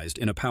utilized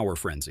in a power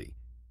frenzy.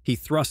 He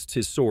thrusts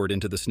his sword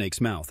into the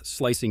snake's mouth,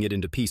 slicing it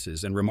into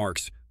pieces, and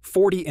remarks,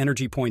 40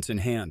 energy points in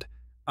hand.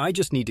 I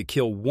just need to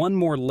kill one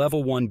more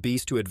level 1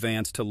 beast to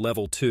advance to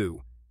level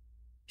 2.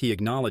 He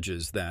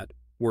acknowledges that,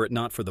 were it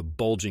not for the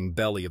bulging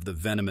belly of the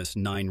venomous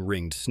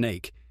nine-ringed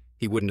snake,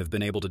 he wouldn't have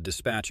been able to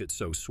dispatch it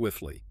so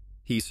swiftly.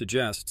 He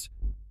suggests,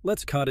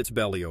 let's cut its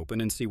belly open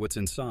and see what's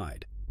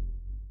inside.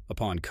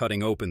 Upon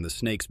cutting open the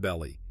snake's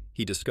belly,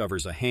 he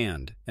discovers a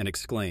hand and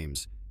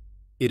exclaims,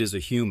 "It is a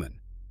human.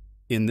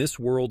 In this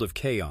world of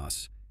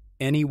chaos,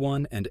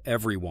 anyone and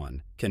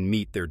everyone can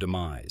meet their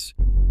demise.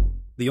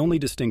 The only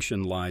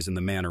distinction lies in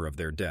the manner of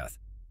their death.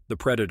 The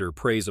predator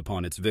preys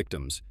upon its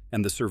victims,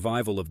 and the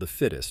survival of the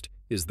fittest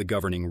is the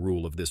governing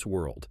rule of this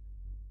world."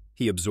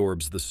 He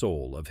absorbs the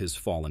soul of his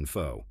fallen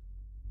foe.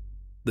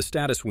 The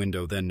status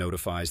window then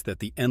notifies that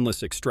the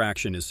endless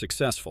extraction is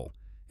successful,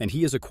 and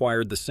he has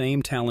acquired the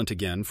same talent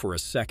again for a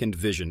second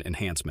vision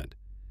enhancement.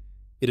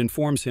 It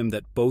informs him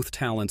that both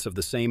talents of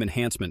the same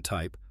enhancement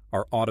type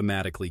are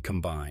automatically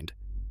combined.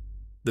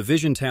 The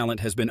vision talent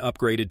has been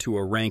upgraded to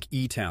a rank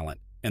E talent,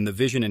 and the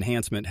vision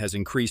enhancement has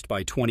increased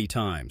by 20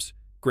 times,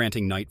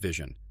 granting night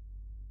vision.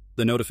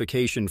 The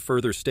notification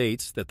further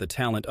states that the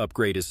talent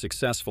upgrade is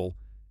successful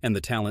and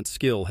the talent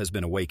skill has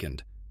been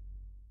awakened.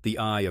 The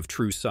Eye of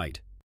True Sight.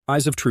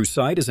 Eyes of True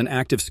Sight is an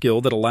active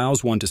skill that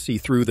allows one to see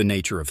through the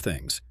nature of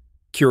things.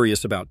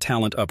 Curious about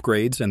talent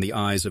upgrades and the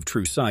Eyes of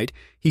True Sight,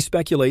 he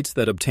speculates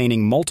that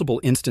obtaining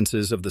multiple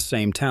instances of the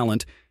same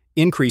talent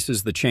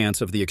increases the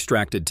chance of the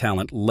extracted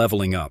talent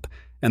leveling up,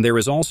 and there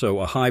is also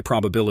a high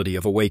probability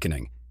of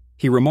awakening.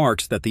 He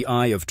remarks that the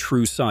Eye of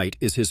True Sight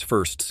is his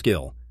first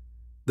skill.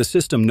 The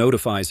system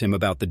notifies him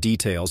about the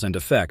details and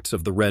effects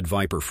of the red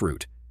viper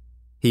fruit.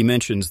 He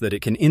mentions that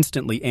it can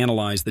instantly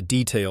analyze the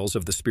details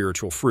of the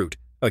spiritual fruit,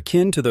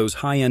 akin to those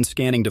high-end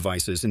scanning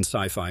devices in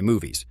sci-fi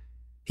movies.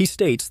 He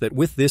states that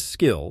with this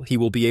skill, he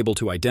will be able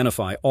to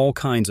identify all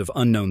kinds of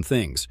unknown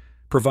things,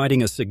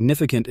 providing a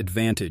significant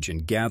advantage in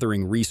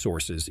gathering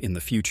resources in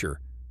the future.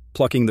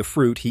 Plucking the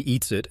fruit, he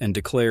eats it and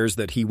declares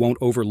that he won't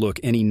overlook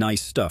any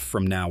nice stuff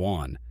from now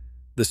on.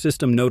 The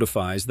system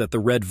notifies that the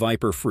red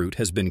viper fruit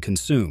has been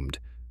consumed,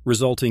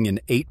 resulting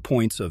in 8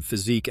 points of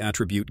physique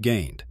attribute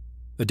gained.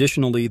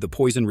 Additionally, the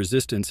poison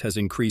resistance has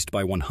increased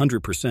by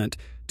 100%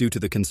 due to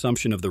the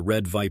consumption of the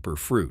red viper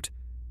fruit.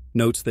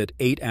 Notes that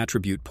 8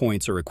 attribute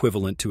points are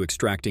equivalent to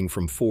extracting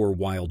from 4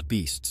 wild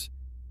beasts.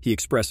 He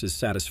expresses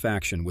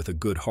satisfaction with a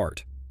good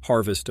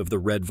harvest of the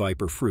red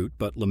viper fruit,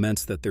 but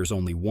laments that there's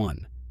only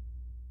one.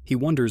 He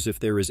wonders if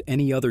there is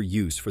any other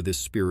use for this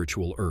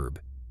spiritual herb.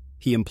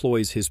 He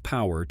employs his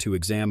power to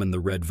examine the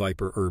red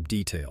viper herb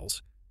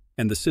details,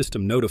 and the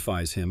system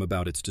notifies him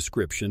about its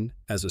description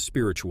as a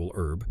spiritual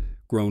herb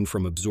grown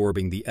from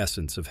absorbing the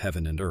essence of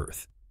heaven and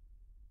earth.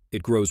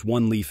 It grows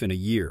 1 leaf in a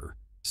year,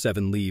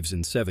 7 leaves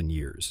in 7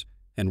 years,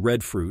 and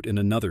red fruit in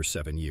another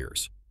 7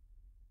 years.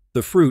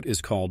 The fruit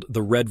is called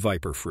the red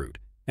viper fruit,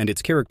 and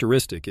its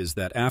characteristic is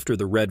that after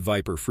the red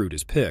viper fruit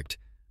is picked,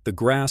 the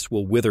grass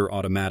will wither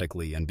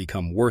automatically and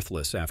become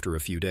worthless after a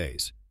few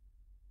days.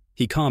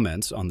 He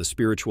comments on the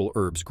spiritual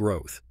herb's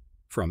growth,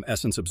 from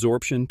essence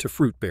absorption to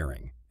fruit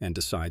bearing, and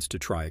decides to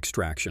try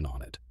extraction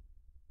on it.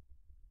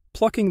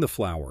 Plucking the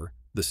flower,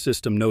 the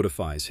system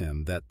notifies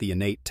him that the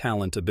innate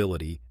talent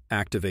ability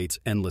activates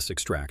endless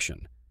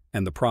extraction,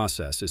 and the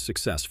process is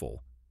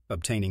successful.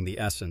 Obtaining the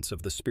essence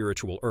of the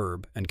spiritual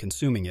herb and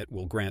consuming it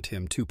will grant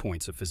him 2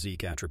 points of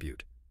physique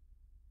attribute.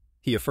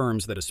 He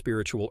affirms that a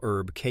spiritual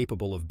herb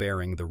capable of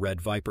bearing the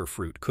red viper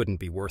fruit couldn't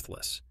be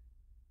worthless.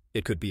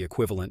 It could be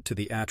equivalent to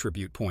the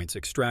attribute points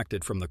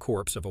extracted from the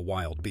corpse of a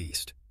wild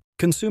beast.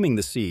 Consuming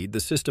the seed, the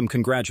system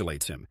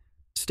congratulates him,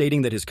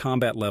 stating that his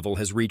combat level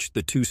has reached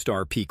the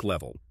 2-star peak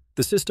level.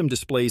 The system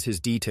displays his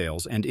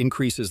details and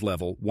increases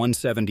level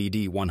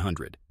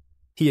 170d100.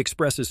 He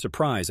expresses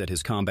surprise at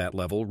his combat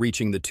level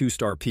reaching the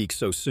 2-star peak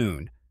so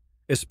soon,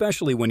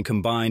 especially when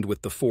combined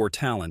with the 4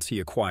 talents he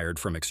acquired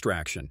from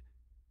extraction.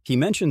 He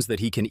mentions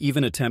that he can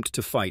even attempt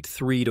to fight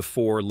 3 to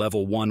 4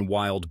 level 1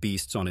 wild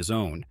beasts on his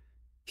own.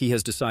 He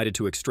has decided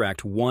to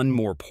extract 1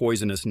 more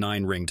poisonous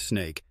 9-ringed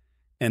snake,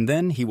 and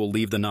then he will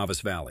leave the Novice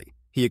Valley.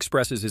 He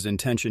expresses his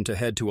intention to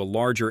head to a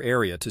larger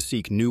area to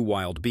seek new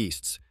wild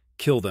beasts,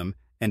 kill them,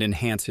 and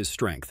enhance his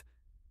strength.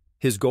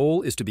 His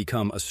goal is to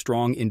become a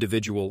strong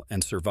individual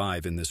and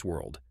survive in this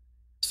world.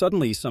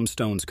 Suddenly, some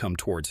stones come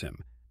towards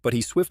him, but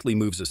he swiftly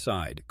moves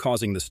aside,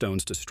 causing the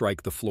stones to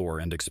strike the floor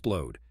and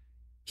explode.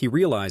 He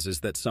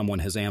realizes that someone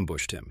has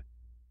ambushed him.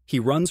 He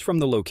runs from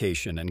the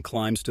location and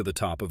climbs to the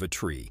top of a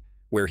tree,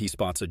 where he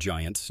spots a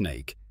giant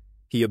snake.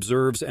 He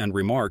observes and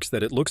remarks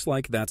that it looks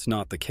like that's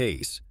not the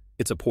case.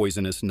 It's a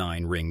poisonous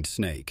 9-ringed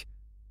snake.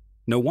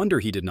 No wonder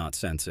he did not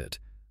sense it.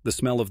 The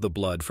smell of the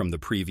blood from the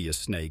previous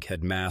snake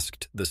had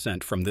masked the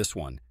scent from this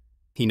one.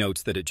 He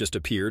notes that it just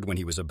appeared when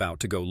he was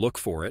about to go look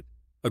for it.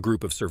 A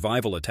group of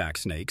survival attack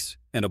snakes,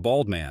 and a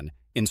bald man,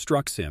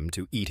 instructs him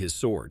to eat his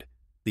sword.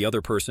 The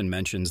other person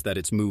mentions that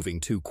it's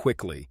moving too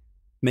quickly,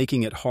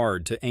 making it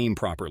hard to aim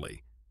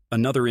properly.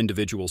 Another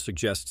individual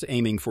suggests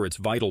aiming for its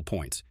vital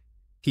points.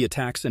 He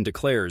attacks and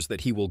declares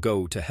that he will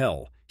go to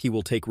hell. He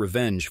will take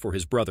revenge for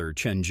his brother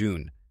Chen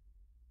Jun.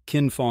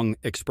 Qin Feng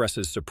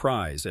expresses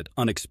surprise at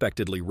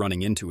unexpectedly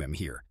running into him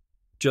here.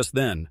 Just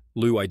then,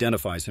 Liu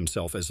identifies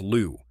himself as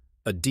Liu,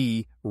 a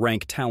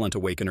D-rank talent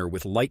awakener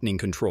with lightning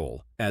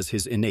control as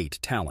his innate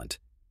talent.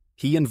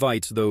 He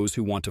invites those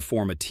who want to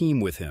form a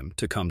team with him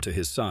to come to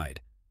his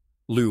side.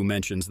 Liu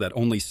mentions that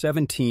only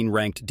 17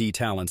 ranked D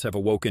talents have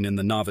awoken in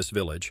the novice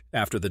village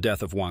after the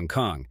death of Wang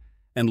Kang,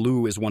 and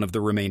Liu is one of the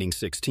remaining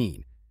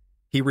 16.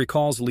 He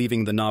recalls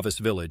leaving the novice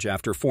village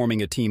after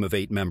forming a team of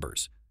 8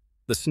 members.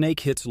 The snake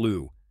hits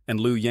Liu, and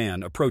Liu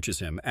Yan approaches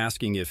him,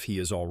 asking if he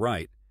is all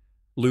right.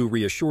 Liu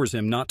reassures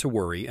him not to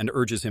worry and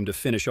urges him to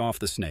finish off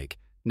the snake,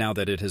 now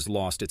that it has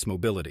lost its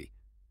mobility.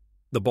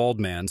 The bald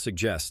man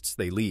suggests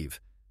they leave.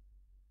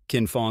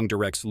 Qin Feng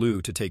directs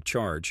Liu to take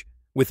charge,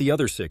 with the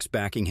other 6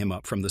 backing him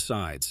up from the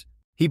sides.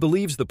 He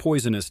believes the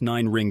poisonous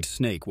 9-ringed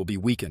snake will be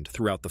weakened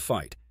throughout the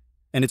fight,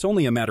 and it's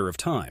only a matter of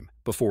time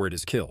before it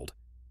is killed.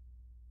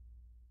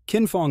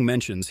 Qin Feng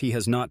mentions he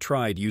has not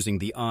tried using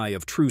the Eye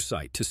of True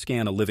Sight to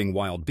scan a living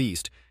wild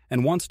beast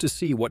and wants to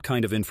see what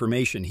kind of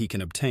information he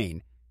can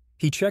obtain.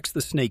 He checks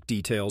the snake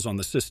details on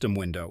the system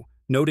window,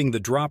 noting the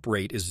drop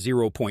rate is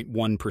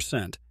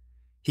 0.1%.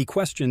 He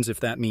questions if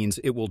that means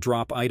it will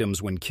drop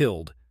items when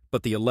killed,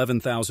 but the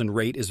 11,000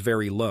 rate is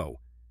very low.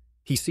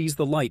 He sees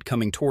the light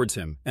coming towards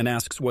him and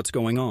asks what's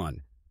going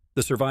on.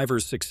 The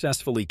survivors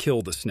successfully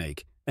kill the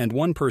snake, and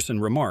one person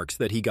remarks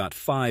that he got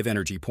 5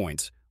 energy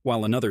points,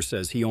 while another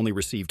says he only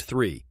received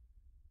 3.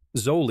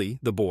 Zoli,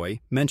 the boy,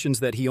 mentions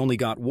that he only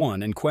got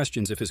 1 and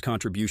questions if his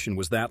contribution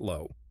was that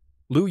low.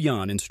 Liu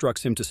Yan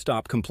instructs him to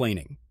stop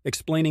complaining,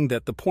 explaining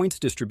that the points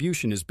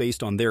distribution is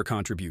based on their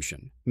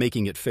contribution,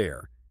 making it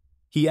fair.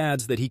 He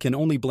adds that he can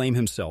only blame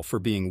himself for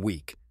being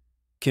weak.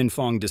 Qin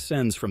Feng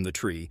descends from the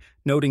tree,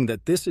 noting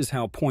that this is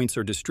how points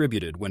are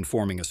distributed when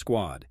forming a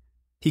squad.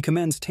 He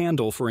commends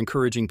Tandil for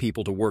encouraging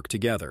people to work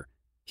together.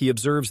 He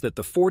observes that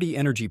the 40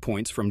 energy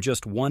points from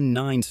just one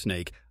 9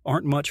 snake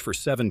aren't much for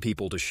 7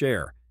 people to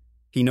share.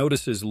 He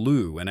notices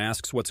Liu and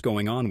asks what's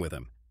going on with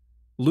him.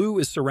 Liu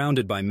is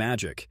surrounded by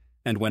magic,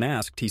 and when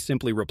asked, he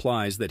simply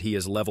replies that he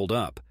has leveled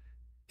up.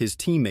 His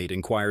teammate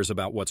inquires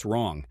about what's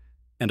wrong,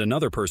 and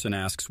another person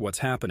asks what's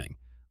happening.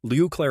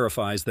 Liu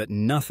clarifies that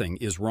nothing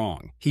is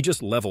wrong, he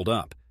just leveled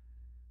up.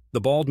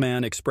 The bald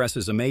man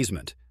expresses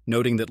amazement,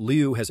 noting that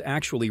Liu has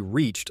actually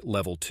reached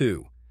level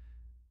 2.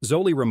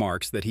 Zoli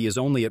remarks that he is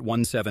only at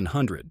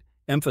 1700,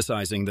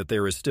 emphasizing that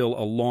there is still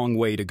a long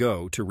way to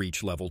go to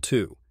reach level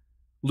 2.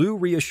 Liu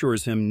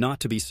reassures him not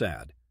to be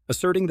sad,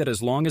 asserting that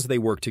as long as they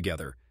work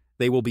together,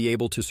 they will be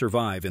able to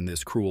survive in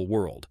this cruel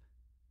world.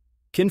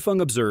 Qin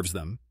Feng observes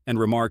them and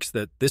remarks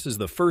that this is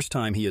the first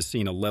time he has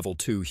seen a level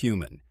 2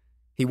 human.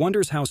 He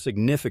wonders how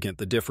significant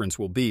the difference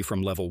will be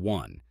from level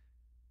 1.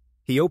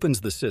 He opens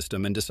the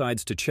system and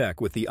decides to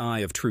check with the Eye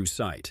of True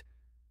Sight.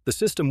 The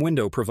system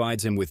window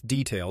provides him with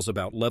details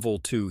about level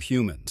 2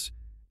 humans.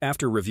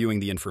 After reviewing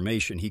the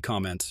information, he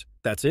comments,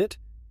 "That's it?"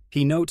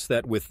 He notes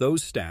that with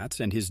those stats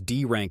and his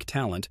D-rank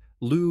talent,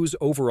 Lu's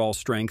overall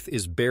strength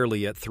is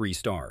barely at 3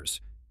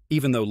 stars.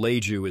 Even though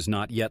Leiju is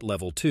not yet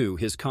level 2,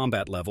 his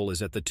combat level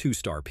is at the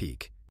 2-star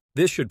peak.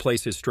 This should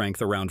place his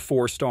strength around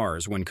 4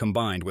 stars when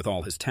combined with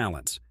all his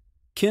talents.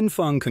 Qin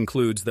Feng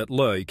concludes that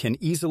Lei can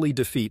easily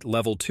defeat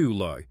level 2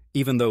 Lei,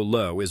 even though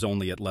Lei is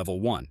only at level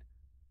 1.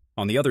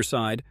 On the other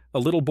side, a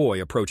little boy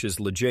approaches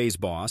Lejay's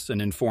boss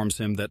and informs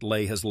him that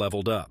Lei has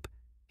leveled up.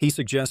 He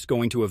suggests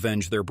going to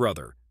avenge their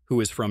brother, who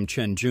is from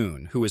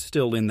Chenjun, who is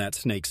still in that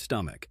snake's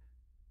stomach.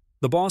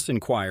 The boss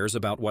inquires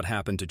about what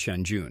happened to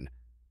Chenjun.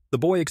 The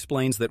boy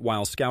explains that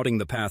while scouting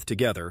the path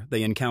together,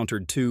 they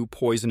encountered 2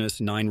 poisonous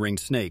 9-ringed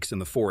snakes in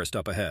the forest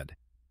up ahead.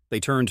 They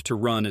turned to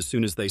run as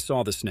soon as they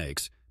saw the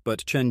snakes,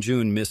 but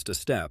Chenjun missed a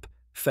step,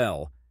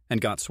 fell,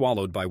 and got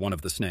swallowed by one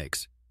of the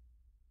snakes.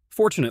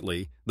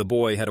 Fortunately, the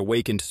boy had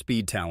awakened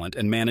speed talent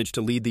and managed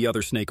to lead the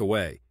other snake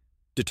away.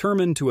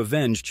 Determined to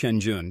avenge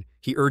Chenjun,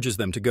 he urges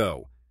them to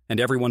go, and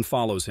everyone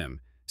follows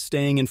him,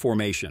 staying in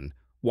formation,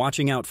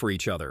 watching out for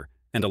each other,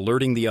 and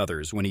alerting the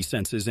others when he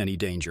senses any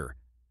danger.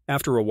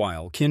 After a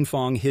while, Qin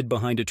Feng hid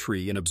behind a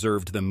tree and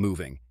observed them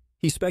moving.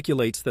 He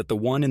speculates that the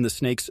one in the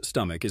snake's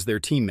stomach is their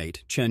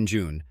teammate,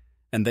 Chenjun,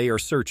 and they are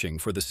searching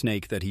for the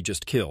snake that he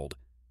just killed.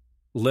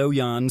 Liu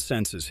Yan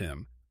senses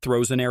him,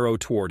 throws an arrow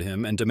toward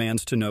him, and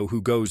demands to know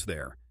who goes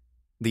there.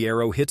 The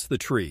arrow hits the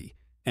tree,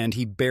 and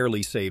he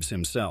barely saves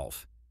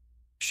himself.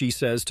 She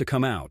says to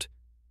come out.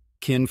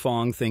 Qin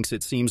Feng thinks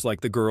it seems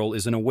like the girl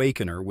is an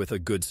awakener with a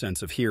good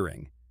sense of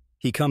hearing.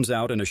 He comes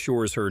out and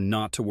assures her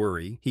not to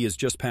worry, he is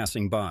just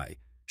passing by.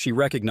 She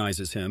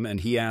recognizes him and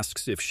he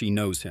asks if she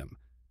knows him.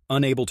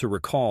 Unable to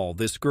recall,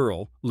 this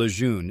girl,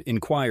 Lejun,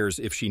 inquires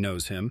if she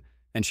knows him,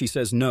 and she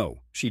says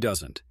no, she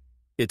doesn't.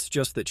 It's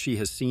just that she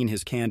has seen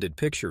his candid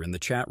picture in the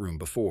chat room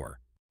before.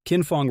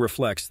 Qin Feng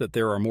reflects that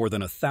there are more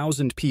than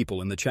 1,000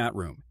 people in the chat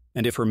room,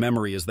 and if her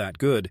memory is that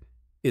good,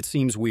 it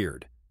seems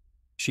weird.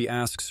 She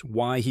asks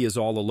why he is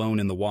all alone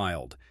in the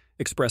wild,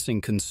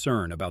 expressing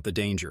concern about the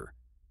danger.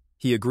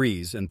 He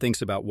agrees and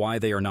thinks about why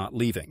they are not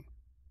leaving.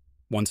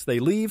 Once they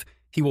leave,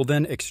 he will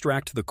then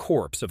extract the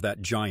corpse of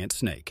that giant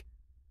snake.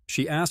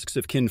 She asks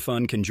if Qin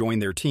Feng can join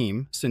their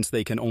team, since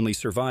they can only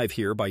survive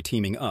here by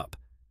teaming up.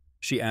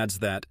 She adds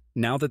that,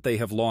 now that they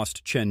have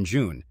lost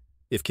Chenjun,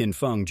 if Qin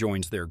Feng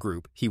joins their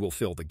group, he will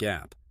fill the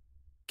gap.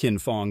 Qin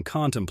Feng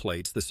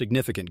contemplates the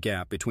significant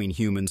gap between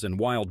humans and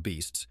wild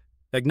beasts,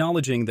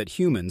 acknowledging that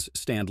humans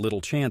stand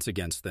little chance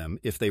against them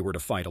if they were to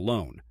fight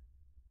alone.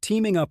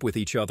 Teaming up with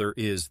each other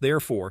is,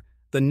 therefore,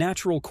 the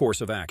natural course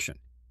of action.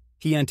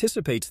 He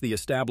anticipates the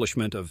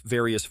establishment of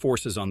various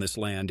forces on this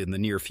land in the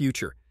near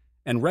future,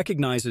 and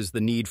recognizes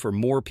the need for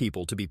more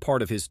people to be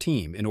part of his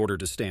team in order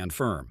to stand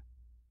firm.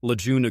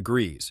 Lejun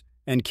agrees,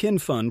 and Qin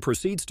Feng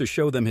proceeds to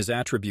show them his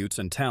attributes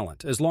and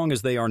talent, as long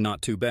as they are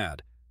not too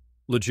bad.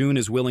 Lejun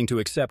is willing to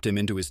accept him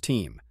into his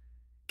team.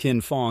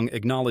 Qin Feng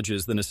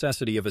acknowledges the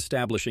necessity of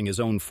establishing his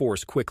own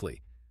force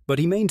quickly, but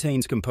he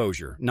maintains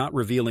composure, not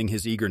revealing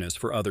his eagerness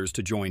for others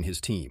to join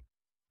his team.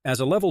 As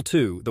a level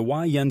 2, the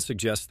Yen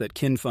suggests that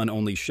Qin Feng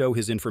only show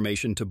his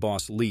information to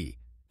Boss Li,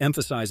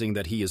 emphasizing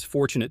that he is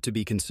fortunate to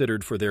be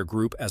considered for their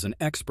group as an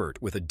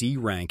expert with a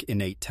D-rank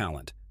innate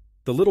talent.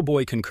 The little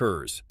boy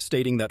concurs,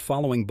 stating that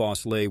following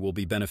Boss Lei will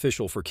be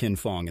beneficial for Qin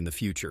Feng in the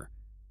future.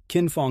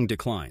 Qin Feng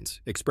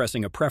declines,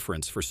 expressing a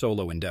preference for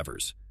solo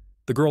endeavors.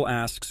 The girl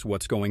asks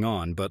what's going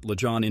on, but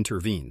Lejan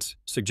intervenes,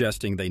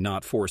 suggesting they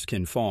not force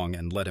Qin Feng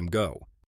and let him go.